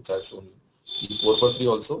 443 which I have shown you, the 443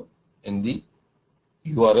 also in the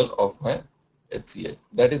URL of my HCI.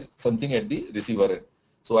 That is something at the receiver end.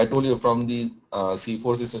 So I told you from the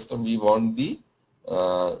C4C system we want the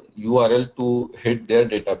URL to hit their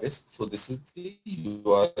database. So this is the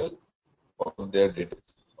URL of their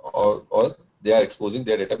database, or they are exposing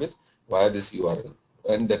their database via this URL,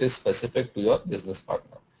 and that is specific to your business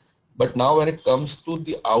partner. But now when it comes to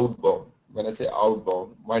the outbound, when I say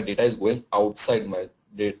outbound, my data is going outside my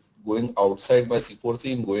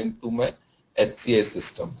C4C and going to my HCI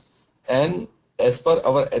system. And as per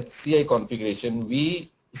our HCI configuration,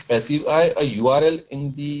 we specify a URL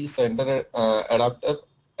in the sender adapter,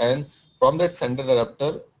 and from that sender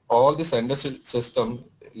adapter, all the sender system,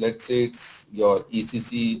 let's say it's your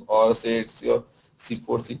ECC or say it's your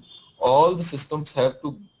C4C, all the systems have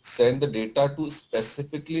to send the data to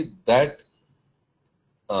specifically that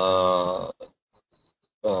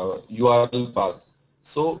URL path.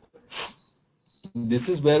 So this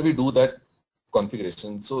is where we do that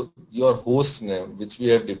configuration. So your host name, which we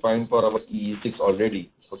have defined for our E6 already,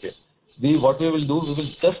 okay, what we will do, we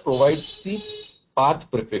will just provide the path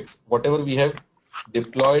prefix, whatever we have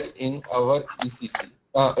deployed in our ECC,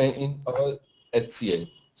 in our HCI.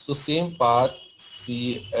 So same path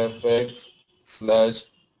CFX slash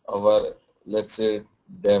our, let's say,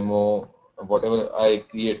 demo, whatever I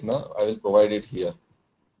create now, I will provide it here.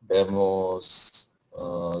 Demos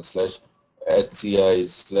slash HCI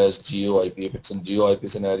slash GeoIP. If it's in GeoIP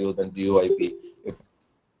scenario, then GeoIP. If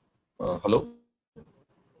hello.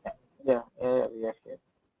 Yeah.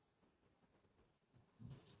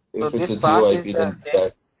 So If it's this a path is GeoIP, then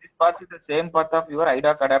that. this path is the same path of your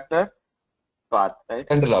IDOC adapter path, right?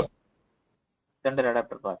 Sender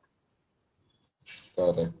adapter path.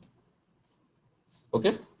 Correct.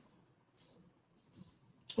 Okay.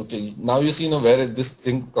 Okay. Now you see now where this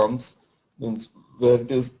thing comes, means where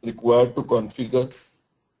it is required to configure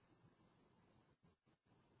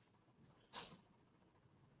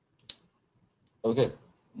Okay,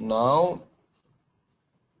 now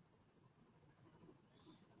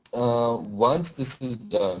once this is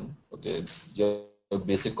done, okay, your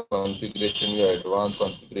basic configuration, your advanced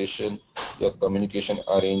configuration, your communication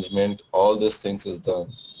arrangement, all these things is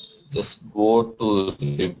done. Just go to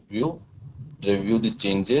review the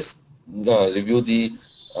changes, review the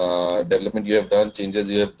development you have done, changes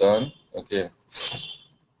you have done, okay,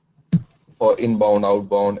 for inbound,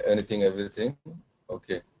 outbound, anything, everything,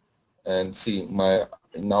 okay, and see my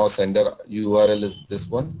now sender URL is this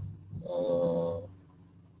one,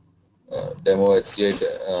 demo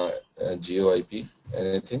HCI GOIP,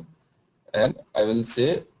 anything, and I will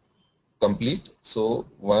say complete. So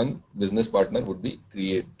one business partner would be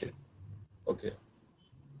created. Okay.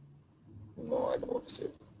 No, I don't want to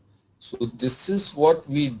save. So this is what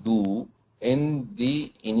we do in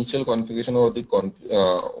the initial configuration or the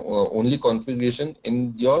only configuration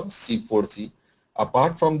in your C4C.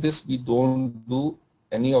 Apart from this, we don't do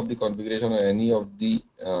any of the configuration or any of the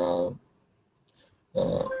uh,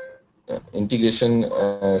 integration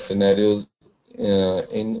scenarios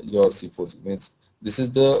in your C4C. Means this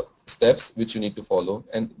is the steps which you need to follow,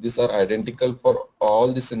 and these are identical for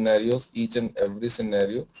all the scenarios, each and every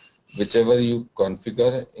scenario, whichever you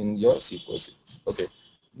configure in your C4C. Okay.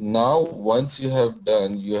 Now, once you have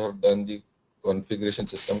done the configuration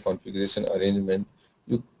system, configuration arrangement,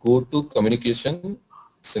 you go to communication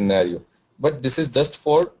scenario. But this is just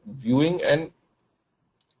for viewing and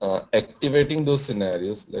activating those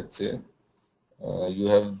scenarios. Let's say you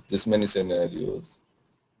have this many scenarios.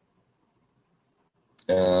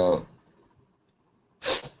 Uh,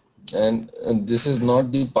 and this is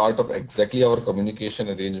not the part of exactly our communication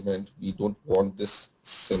arrangement. We don't want this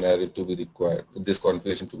scenario to be required, this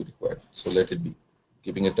configuration to be required. So let it be,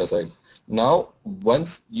 keeping it aside. Now,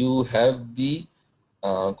 once you have the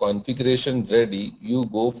configuration ready, you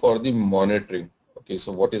go for the monitoring. Okay,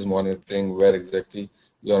 so what is monitoring? Where exactly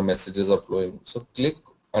your messages are flowing? So click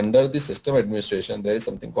under the system administration. There is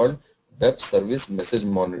something called web service message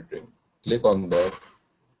monitoring. Click on that,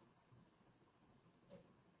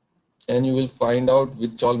 and you will find out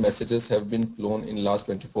which all messages have been flown in last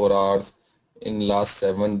 24 hours, in last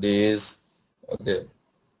 7 days. Okay.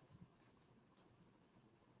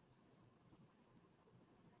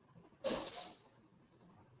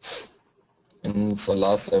 In the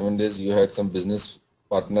last 7 days, you had some business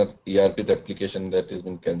partner ERP replication that has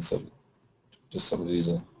been cancelled to some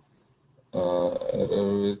reason.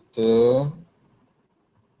 Error with,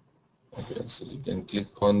 okay, so you can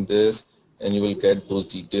click on this and you will get those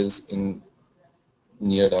details in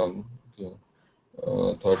near down. Okay.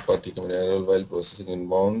 Third party communication error while processing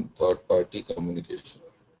inbound third party communication.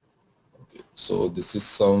 Okay. So this is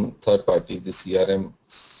some third party, the CRM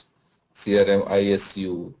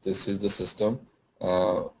ISU. This is the system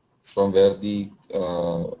from where the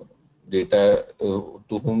data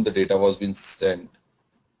to whom the data was being sent.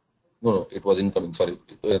 No, it was incoming. Sorry,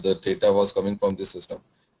 the data was coming from this system,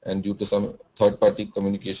 and due to some third-party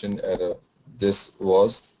communication error, this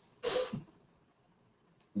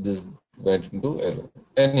went into error.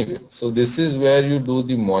 Anyway, so this is where you do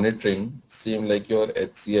the monitoring, same like your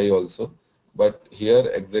HCI also, but here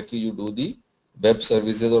exactly you do the web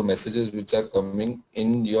services or messages which are coming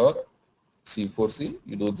in your C4C.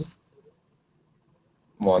 You do this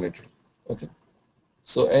monitoring. Okay.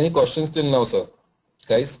 So any questions till now, sir,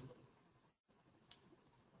 guys?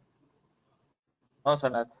 No,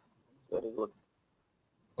 Sanath. Very good.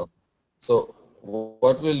 So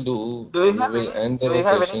what we'll do, Do you we have will any end Do our you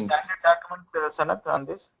have any session. standard document, Sanath, on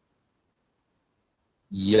this?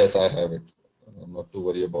 Yes, I have it. Not to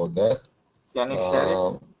worry about that. Can you share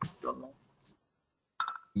it? Don't mind.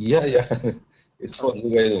 Yeah, yeah. It's for you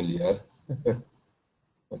guys only, yeah.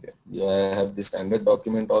 Okay. Yeah, I have the standard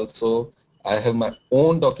document also. I have my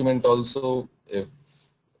own document also if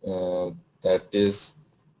that is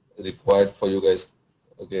required for you guys.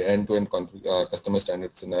 Okay, end-to-end customer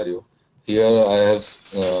standard scenario. Here I have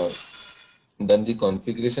done the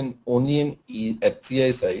configuration only in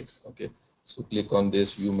HCI side. Okay, so click on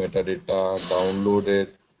this, view metadata, download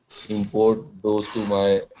it, import those to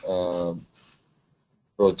my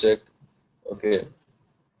project. Okay,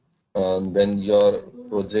 and then your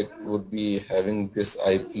project would be having this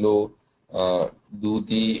iFlow, do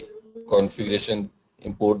the configuration,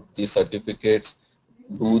 import the certificates,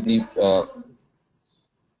 do the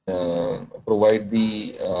provide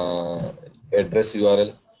the address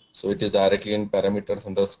URL. So it is directly in parameters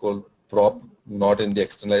underscore prop, not in the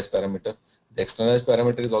externalized parameter. The externalized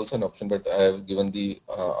parameter is also an option, but I have given the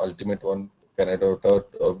ultimate one,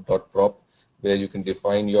 Canada.prop, where you can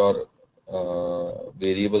define your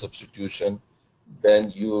variable substitution,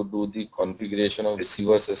 then you do the configuration of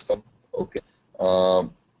receiver system. Okay.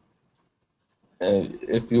 And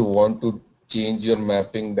if you want to change your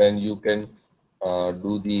mapping, then you can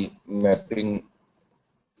do the mapping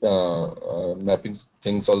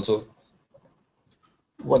things also.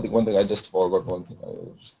 One thing I just forgot. One thing I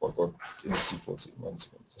just forgot in C4C. One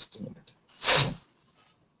second, just a minute.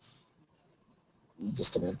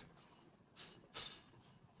 Just a minute.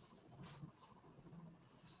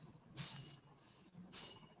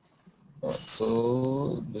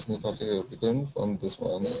 So business particular applicant from this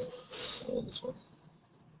one, this one.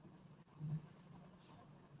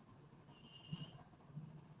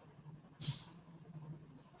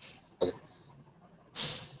 Okay.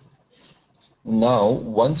 Now,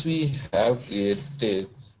 once we have created,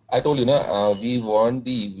 I told you, we want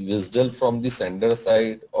the visual from the sender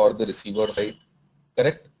side or the receiver side,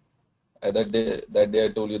 correct? That day I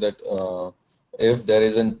told you that if there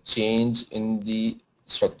is a change in the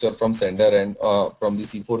structure from sender and from the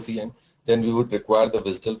C4C end, then we would require the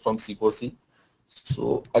visual from C4C.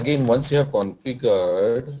 So again, once you have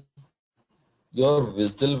configured, your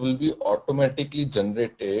visual will be automatically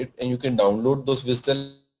generated, and you can download those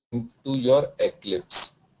visual into your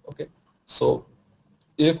Eclipse. Okay, so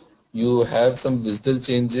if you have some visual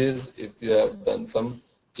changes, if you have done some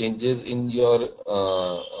changes in your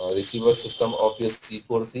receiver system of your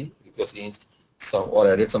C4C, if you have changed some or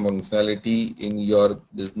added some functionality in your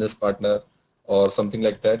business partner or something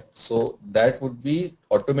like that, so that would be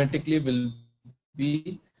automatically will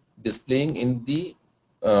be displaying in the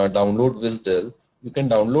download visual. You can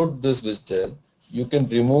download this visual. You can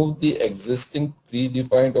remove the existing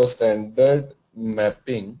predefined or standard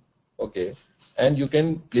mapping. Okay, and you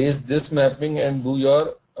can place this mapping and do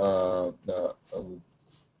your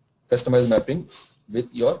customized mapping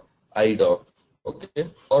with your IDOC, okay,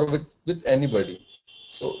 or with anybody.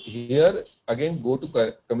 So here again, go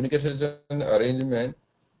to communication arrangement.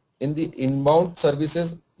 In the inbound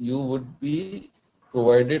services, you would be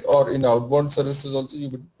provided, or in outbound services also, you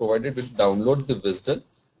would be provided with download the WSDL,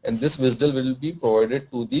 and this WSDL will be provided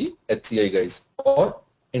to the HCI guys or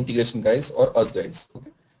integration guys or us guys.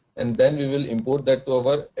 Okay? And then we will import that to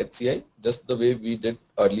our HCI just the way we did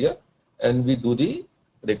earlier, and we do the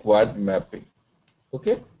required mapping.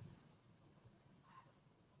 Okay.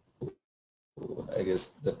 I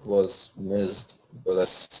guess that was missed because I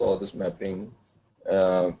saw this mapping.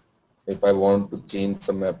 If I want to change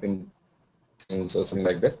some mapping things or something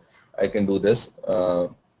like that, I can do this.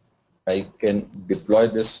 I can deploy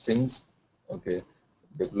these things. Okay,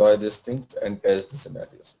 deploy these things and test the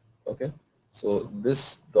scenarios. Okay, so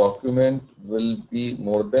this document will be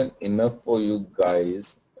more than enough for you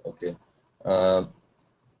guys. Okay.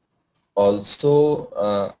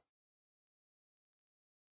 Also,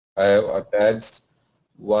 I have attached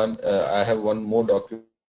one. I have one more document,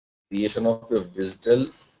 creation of a visual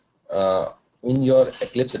in your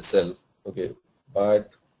Eclipse itself. Okay,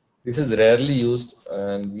 but this is rarely used,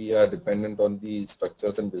 and we are dependent on the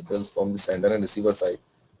structures and visuals from the sender and receiver side.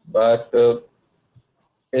 But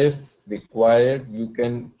if required, you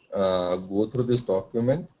can go through this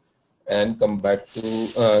document and come back to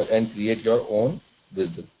and create your own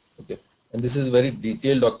visual. Okay, and this is very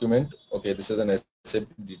detailed document. Okay, this is an SAP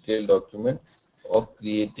detailed document of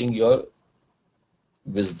creating your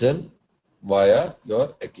visual via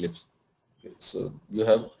your Eclipse. Okay, so you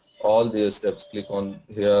have all the steps. Click on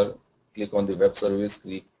here, click on the web service,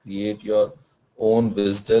 create your own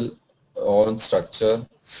visual, own structure,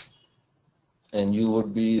 and you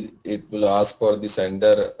would be, it will ask for the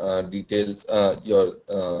sender details, your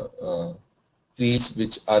fields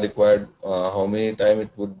which are required, how many time it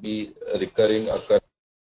would be recurring occur.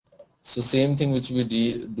 So same thing which we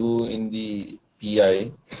do in the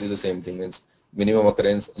PI, it is the same thing, means minimum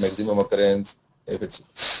occurrence, maximum occurrence, if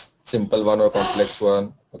it's simple one or complex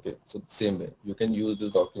one. Okay, so same way you can use this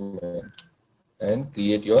document and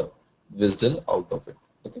create your visual out of it.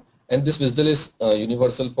 Okay, and this visual is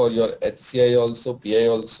universal for your HCI also, PI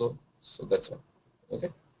also. So that's all. Okay.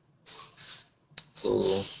 So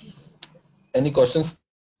any questions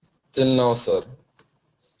till now, sir?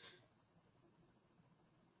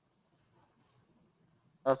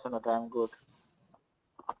 That's not, I'm good.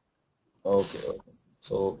 Okay. Okay.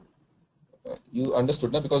 So you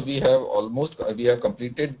understood now, because we have we have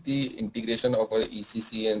completed the integration of our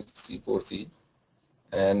ECC and C4C,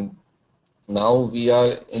 and now we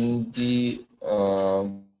are in the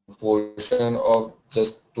portion of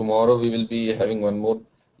just tomorrow we will be having one more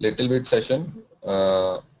little bit session,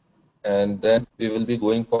 and then we will be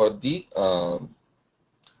going for the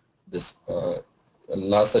this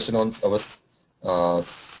last session on our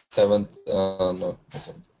seventh, no,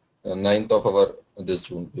 9th of our this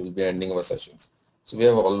June. We will be ending our sessions. So we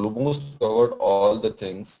have almost covered all the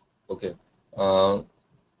things. Okay.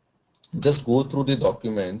 Just go through the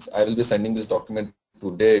documents. I will be sending this document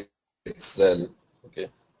today itself. Okay.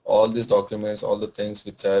 All these documents, all the things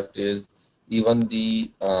which I have placed, even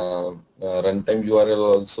the runtime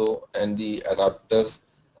URL also, and the adapters.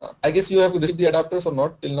 I guess you have received the adapters or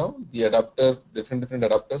not till now? The adapter, different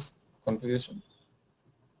adapters configuration.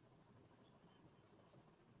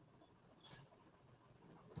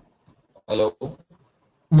 Hello.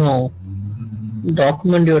 No.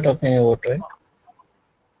 Document you're talking about, right?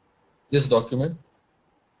 This document.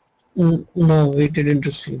 No, we didn't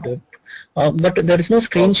receive that. But there is no Okay.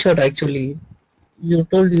 screenshot actually. You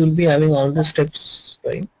told you'll be having all the steps,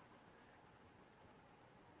 right?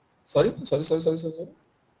 Sorry.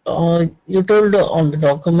 You told on the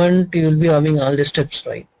document you'll be having all the steps,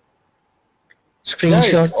 right? Yeah,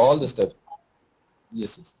 it's Screenshot. all the steps.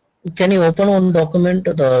 Yes. Can you open one document,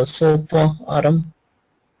 the SOAP RM?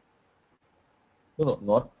 No,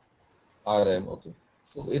 not RM. Okay.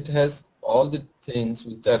 So it has all the things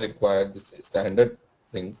which are required, the standard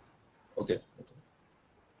things. Okay.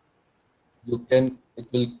 You can, it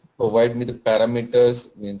will provide me the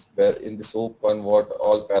parameters, means where in the SOAP one, what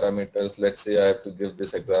all parameters, let's say I have to give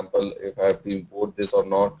this example, if I have to import this or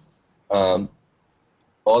not.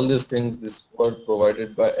 All these things, this were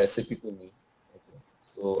provided by SAP to me. Okay.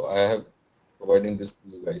 So I have providing this to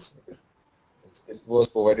you guys. Okay. It was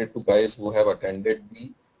provided to guys who have attended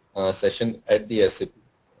the session at the SAP.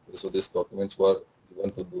 Okay. So these documents were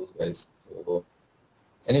given to those guys. So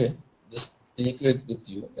anyway, just take it with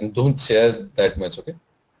you and don't share that much. Okay.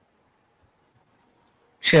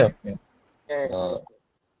 Sure. Yeah. Uh,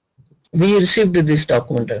 We received this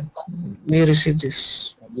document. We received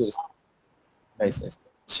this. yes. Nice.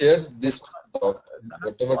 Share this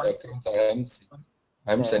whatever One, documents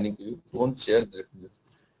I am yeah, sending to you. Don't share that.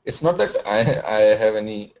 It's not that I have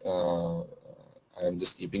any. I am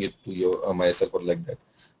just keeping it to you myself or like that.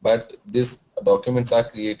 But these documents are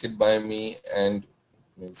created by me, and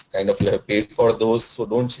means kind of you have paid for those, so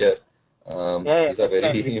don't share. yeah, These are that's very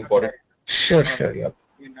fine. We not share important. it. Sure, No, sure, yeah.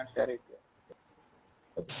 we not share it.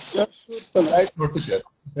 Yeah, sure, sir. Try not to share.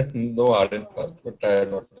 No hard and fast, but try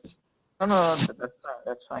not to share. No, that's fine.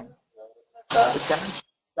 That's fine. So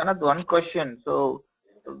Kenneth, one question. So,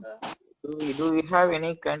 do we have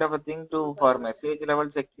any kind of a thing to for message level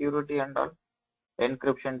security and all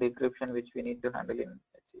encryption, decryption, which we need to handle in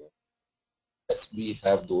HCI? Yes, we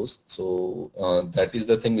have those. So that is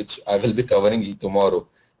the thing which I will be covering tomorrow.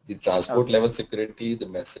 The transport Okay. level security, the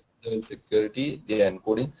message level security, the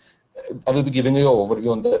encoding. I will be giving you an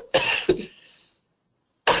overview on the Okay.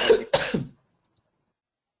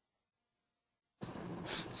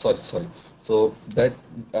 sorry. So that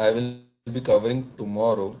I will be covering tomorrow,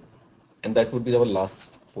 and that would be our last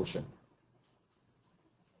portion.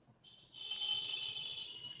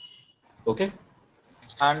 Okay.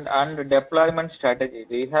 And deployment strategy.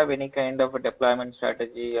 Do you have any kind of a deployment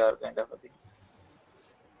strategy or kind of a thing?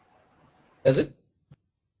 Is it?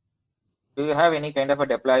 Do you have any kind of a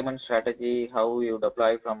deployment strategy? How you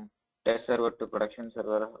deploy from test server to production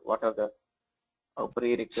server? What are the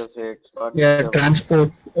prerequisites? What's Yeah, your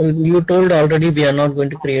transport. You told already we are not going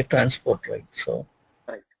to create transport, right? So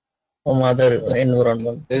right? from other Yeah.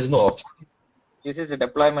 environment. There is no option. This is a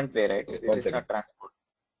deployment way, right? Okay, This one is second. not transport.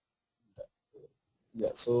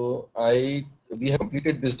 Yeah. So we have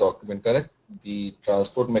completed this document, correct? The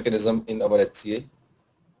transport mechanism in our HCA.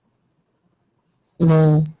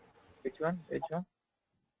 No. Which one? Which one?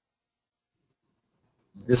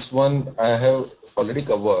 This one I have already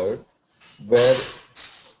covered, where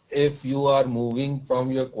if you are moving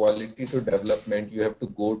from your quality to development, you have to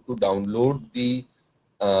go to download the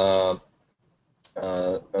uh,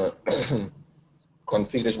 uh,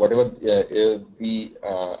 configuration, whatever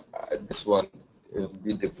this one, if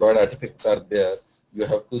the deployed artifacts are there, you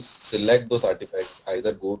have to select those artifacts.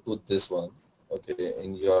 Either go to this one, okay,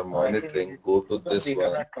 in your I think monitoring, go to this one this we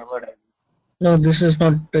have one. not covered. No, this is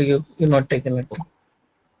not you're not taking it.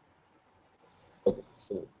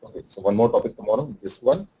 Okay, so one more topic tomorrow. This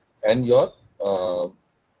one and your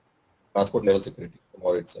transport level security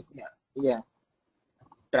tomorrow itself. Yeah.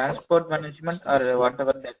 Transport management or Just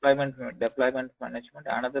whatever deployment management.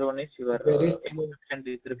 Another one is your there is encryption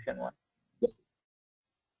decryption one.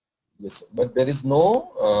 yes, but there is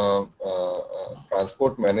no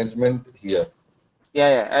transport management here.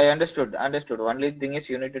 Yeah, I understood. Only thing is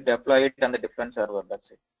you need to deploy it on the different server.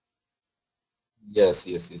 That's it. Yes.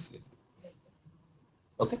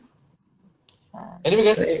 Okay. Uh, Anyway,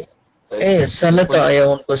 guys, Hey, Sanat, simple. I have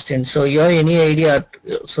one question. So you have any idea?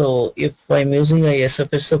 So if I'm using a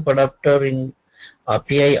SFSF adapter in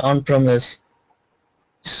API on-premise,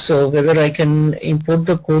 so whether I can import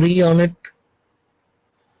the query on it?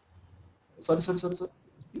 Sorry.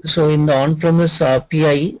 So in the on-premise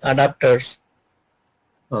API adapters,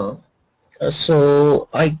 Uh, so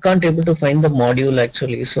I can't able to find the module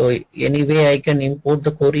actually. So anyway, I can import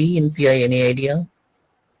the query in PI. Any idea?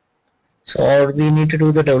 So or we need to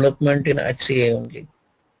do the development in HCI only.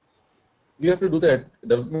 you have to do that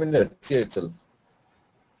development in HCI itself.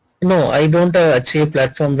 No, I don't have HCI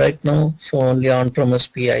platform right now. So only on-premise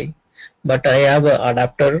PI. But I have a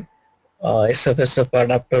adapter, SFSF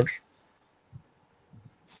adapter.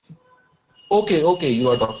 Okay, you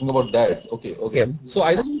are talking about that. Okay. Yeah, So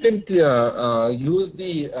I think you can use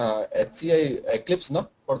the HCI Eclipse now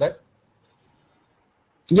for that.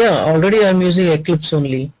 yeah. Already I'm using Eclipse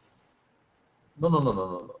only.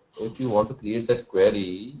 No. If you want to create that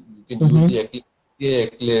query, you can use Mm-hmm. the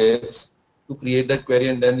Eclipse to create that query,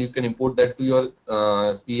 and then you can import that to your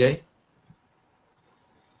PI.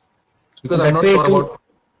 Because I'm That not way sure to about.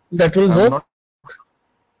 that will I'm work. not.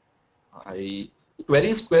 I query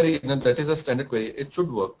is query. No, that is a standard query. It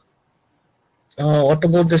should work. What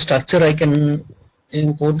about the structure? I can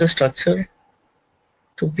import the structure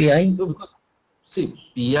to PI. No, because see,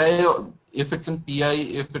 PI, if it's in PI,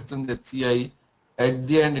 if it's in HCI, at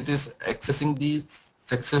the end it is accessing the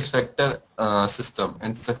success factor system,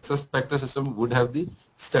 and success factor system would have the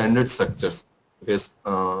standard structures. Because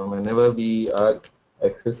whenever we are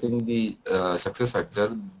accessing the success factor,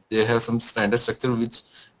 they have some standard structure which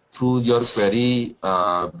through your query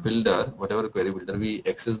builder, whatever query builder, we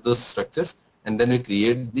access those structures and then we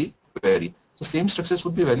create the query. So same structures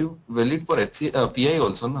would be valid for PI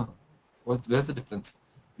also, no? Where's the difference?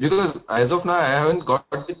 Because as of now, I haven't got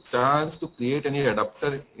the chance to create any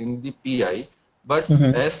adapter in the PI, but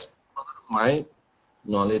Mm-hmm. as per my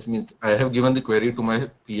knowledge means I have given the query to my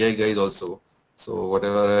PI guys also. So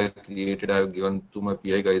whatever I created, I have given to my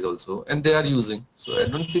PI guys also, and they are using. So I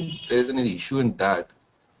don't think there is any issue in that.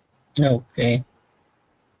 Okay.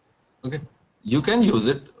 Okay, you can use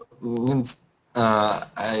it. Means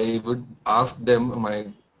I would ask them, my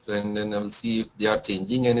friend, and I will see if they are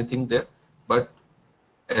changing anything there. But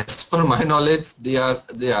as per my knowledge, they aren't.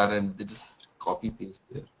 They just copy paste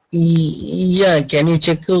there. Yeah, can you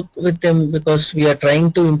check with them because we are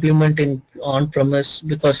trying to implement in on-premise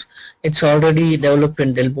because it's already developed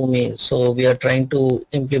in Delbumi. So we are trying to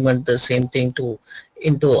implement the same thing to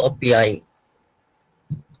into a PI.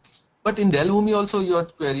 But in Delumi also, your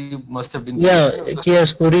query must have been Yeah, created, no? Because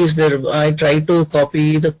yes, query is there. I try to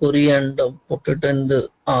copy the query and put it in the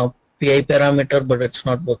PI parameter, but it's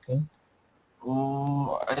not working.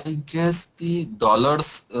 I guess the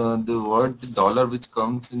dollars, the word the dollar which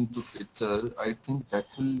comes into picture, I think that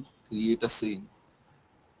will create a scene.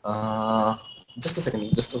 Uh, just a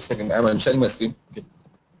second. I'm sharing my screen. Okay.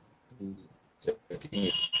 Checking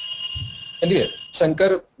it. Anyway,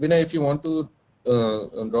 Shankar, Vinay, if you want to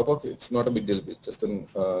drop off, it's not a big deal. It's just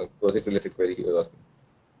a project related query he was asking.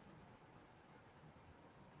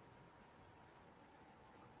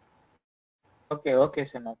 Okay,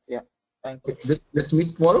 Sinath. Yeah. Thank you. Okay, let's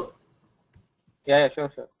meet tomorrow. Yeah,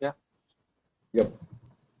 sure. Yeah. Yep.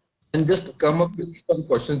 And just come up with some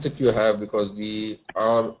questions if you have, because we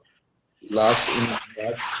are last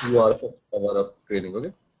 2 hours of our training.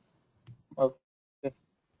 Okay. Okay.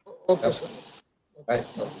 Okay, Yep. sir. Bye.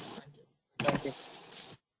 Thank you. Thank you.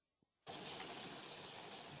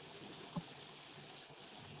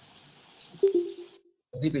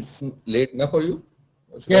 Deep, it's late enough for you?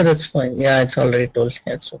 Or should Yeah, I? that's fine. Yeah, it's already told.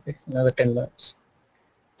 Yeah, it's okay. Another 10 minutes.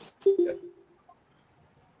 Yeah.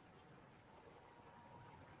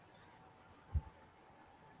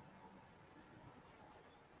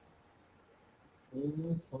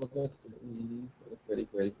 For the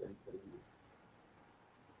very.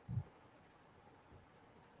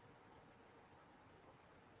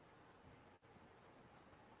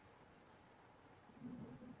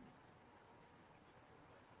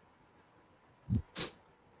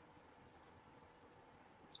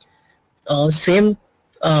 Same,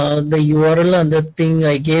 the URL and the thing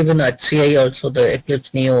I gave in HCI also, the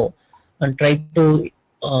Eclipse Neo, and tried to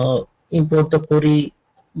import the query,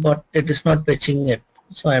 but it is not fetching it.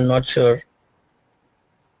 So I'm not sure.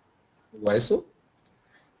 Why so?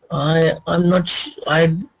 I'm not.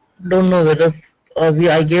 I don't know whether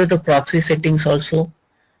I gave the proxy settings also,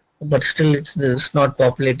 but still it's not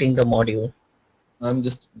populating the module. I'm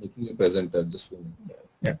just making a presenter. Just for me.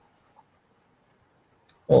 Yeah.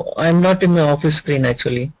 Oh, I'm not in my office screen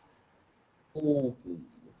actually. Okay.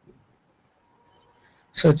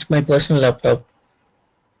 So it's my personal laptop.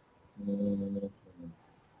 Uh,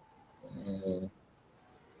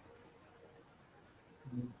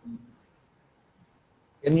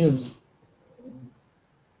 can you,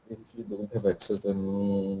 if you don't have access,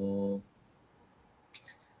 then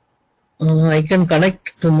I can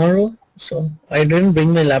connect tomorrow. So I didn't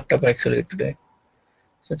bring my laptop actually today.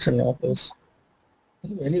 So it's an office.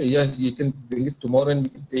 anyway, yeah, you can bring it tomorrow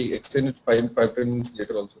and we can extend it 5-10 minutes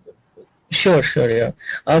later also. Then. Sure, yeah.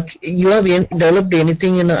 You have developed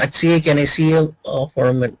anything in HCI? Can I see for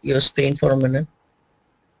a minute, your screen for a minute?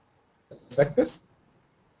 Factors?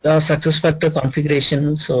 Success factor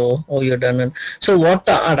configuration. So, you're done. So, what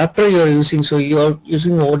adapter you're using? So, you're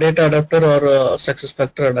using OData adapter or success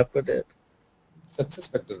factor adapter there? Success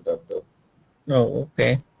factor adapter. No,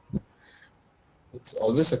 okay. It's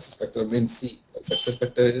always success factor. Means see, success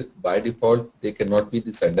factor by default they cannot be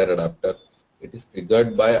the sender adapter. It is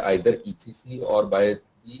triggered by either ECC or by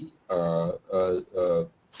the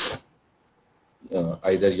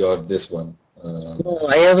either your this one. No,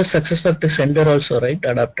 I have a success factor sender also, right?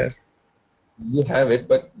 Adapter. You have it,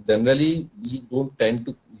 but generally we don't tend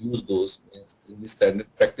to use those. Means in the standard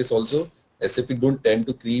practice also, SAP don't tend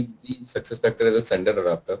to create the success factor as a sender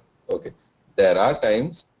adapter. Okay, there are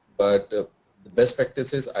times, but the best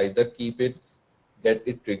practice is either get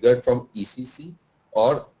it triggered from ECC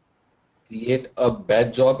or create a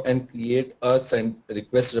batch job and create a send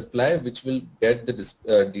request reply which will get the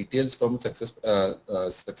details from success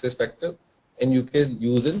factor and you can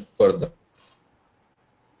use it further.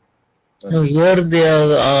 No, here they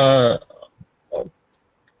are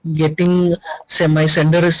getting, say my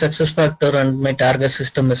sender is success factor and my target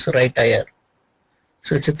system is right IR.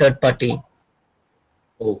 So it's a third party.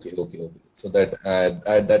 Okay. So that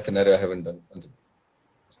that scenario I haven't done.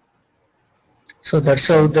 So that's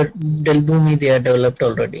how the Delbumi they are developed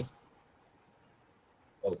already.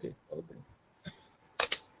 Okay.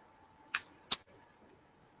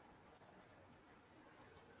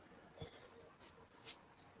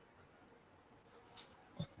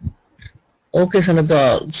 Okay,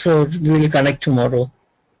 Sanatha. So we will connect tomorrow.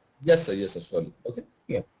 Yes, sir, surely. Okay.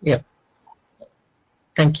 Yeah.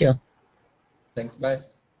 Thank you. Thanks. Bye.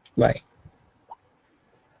 Bye.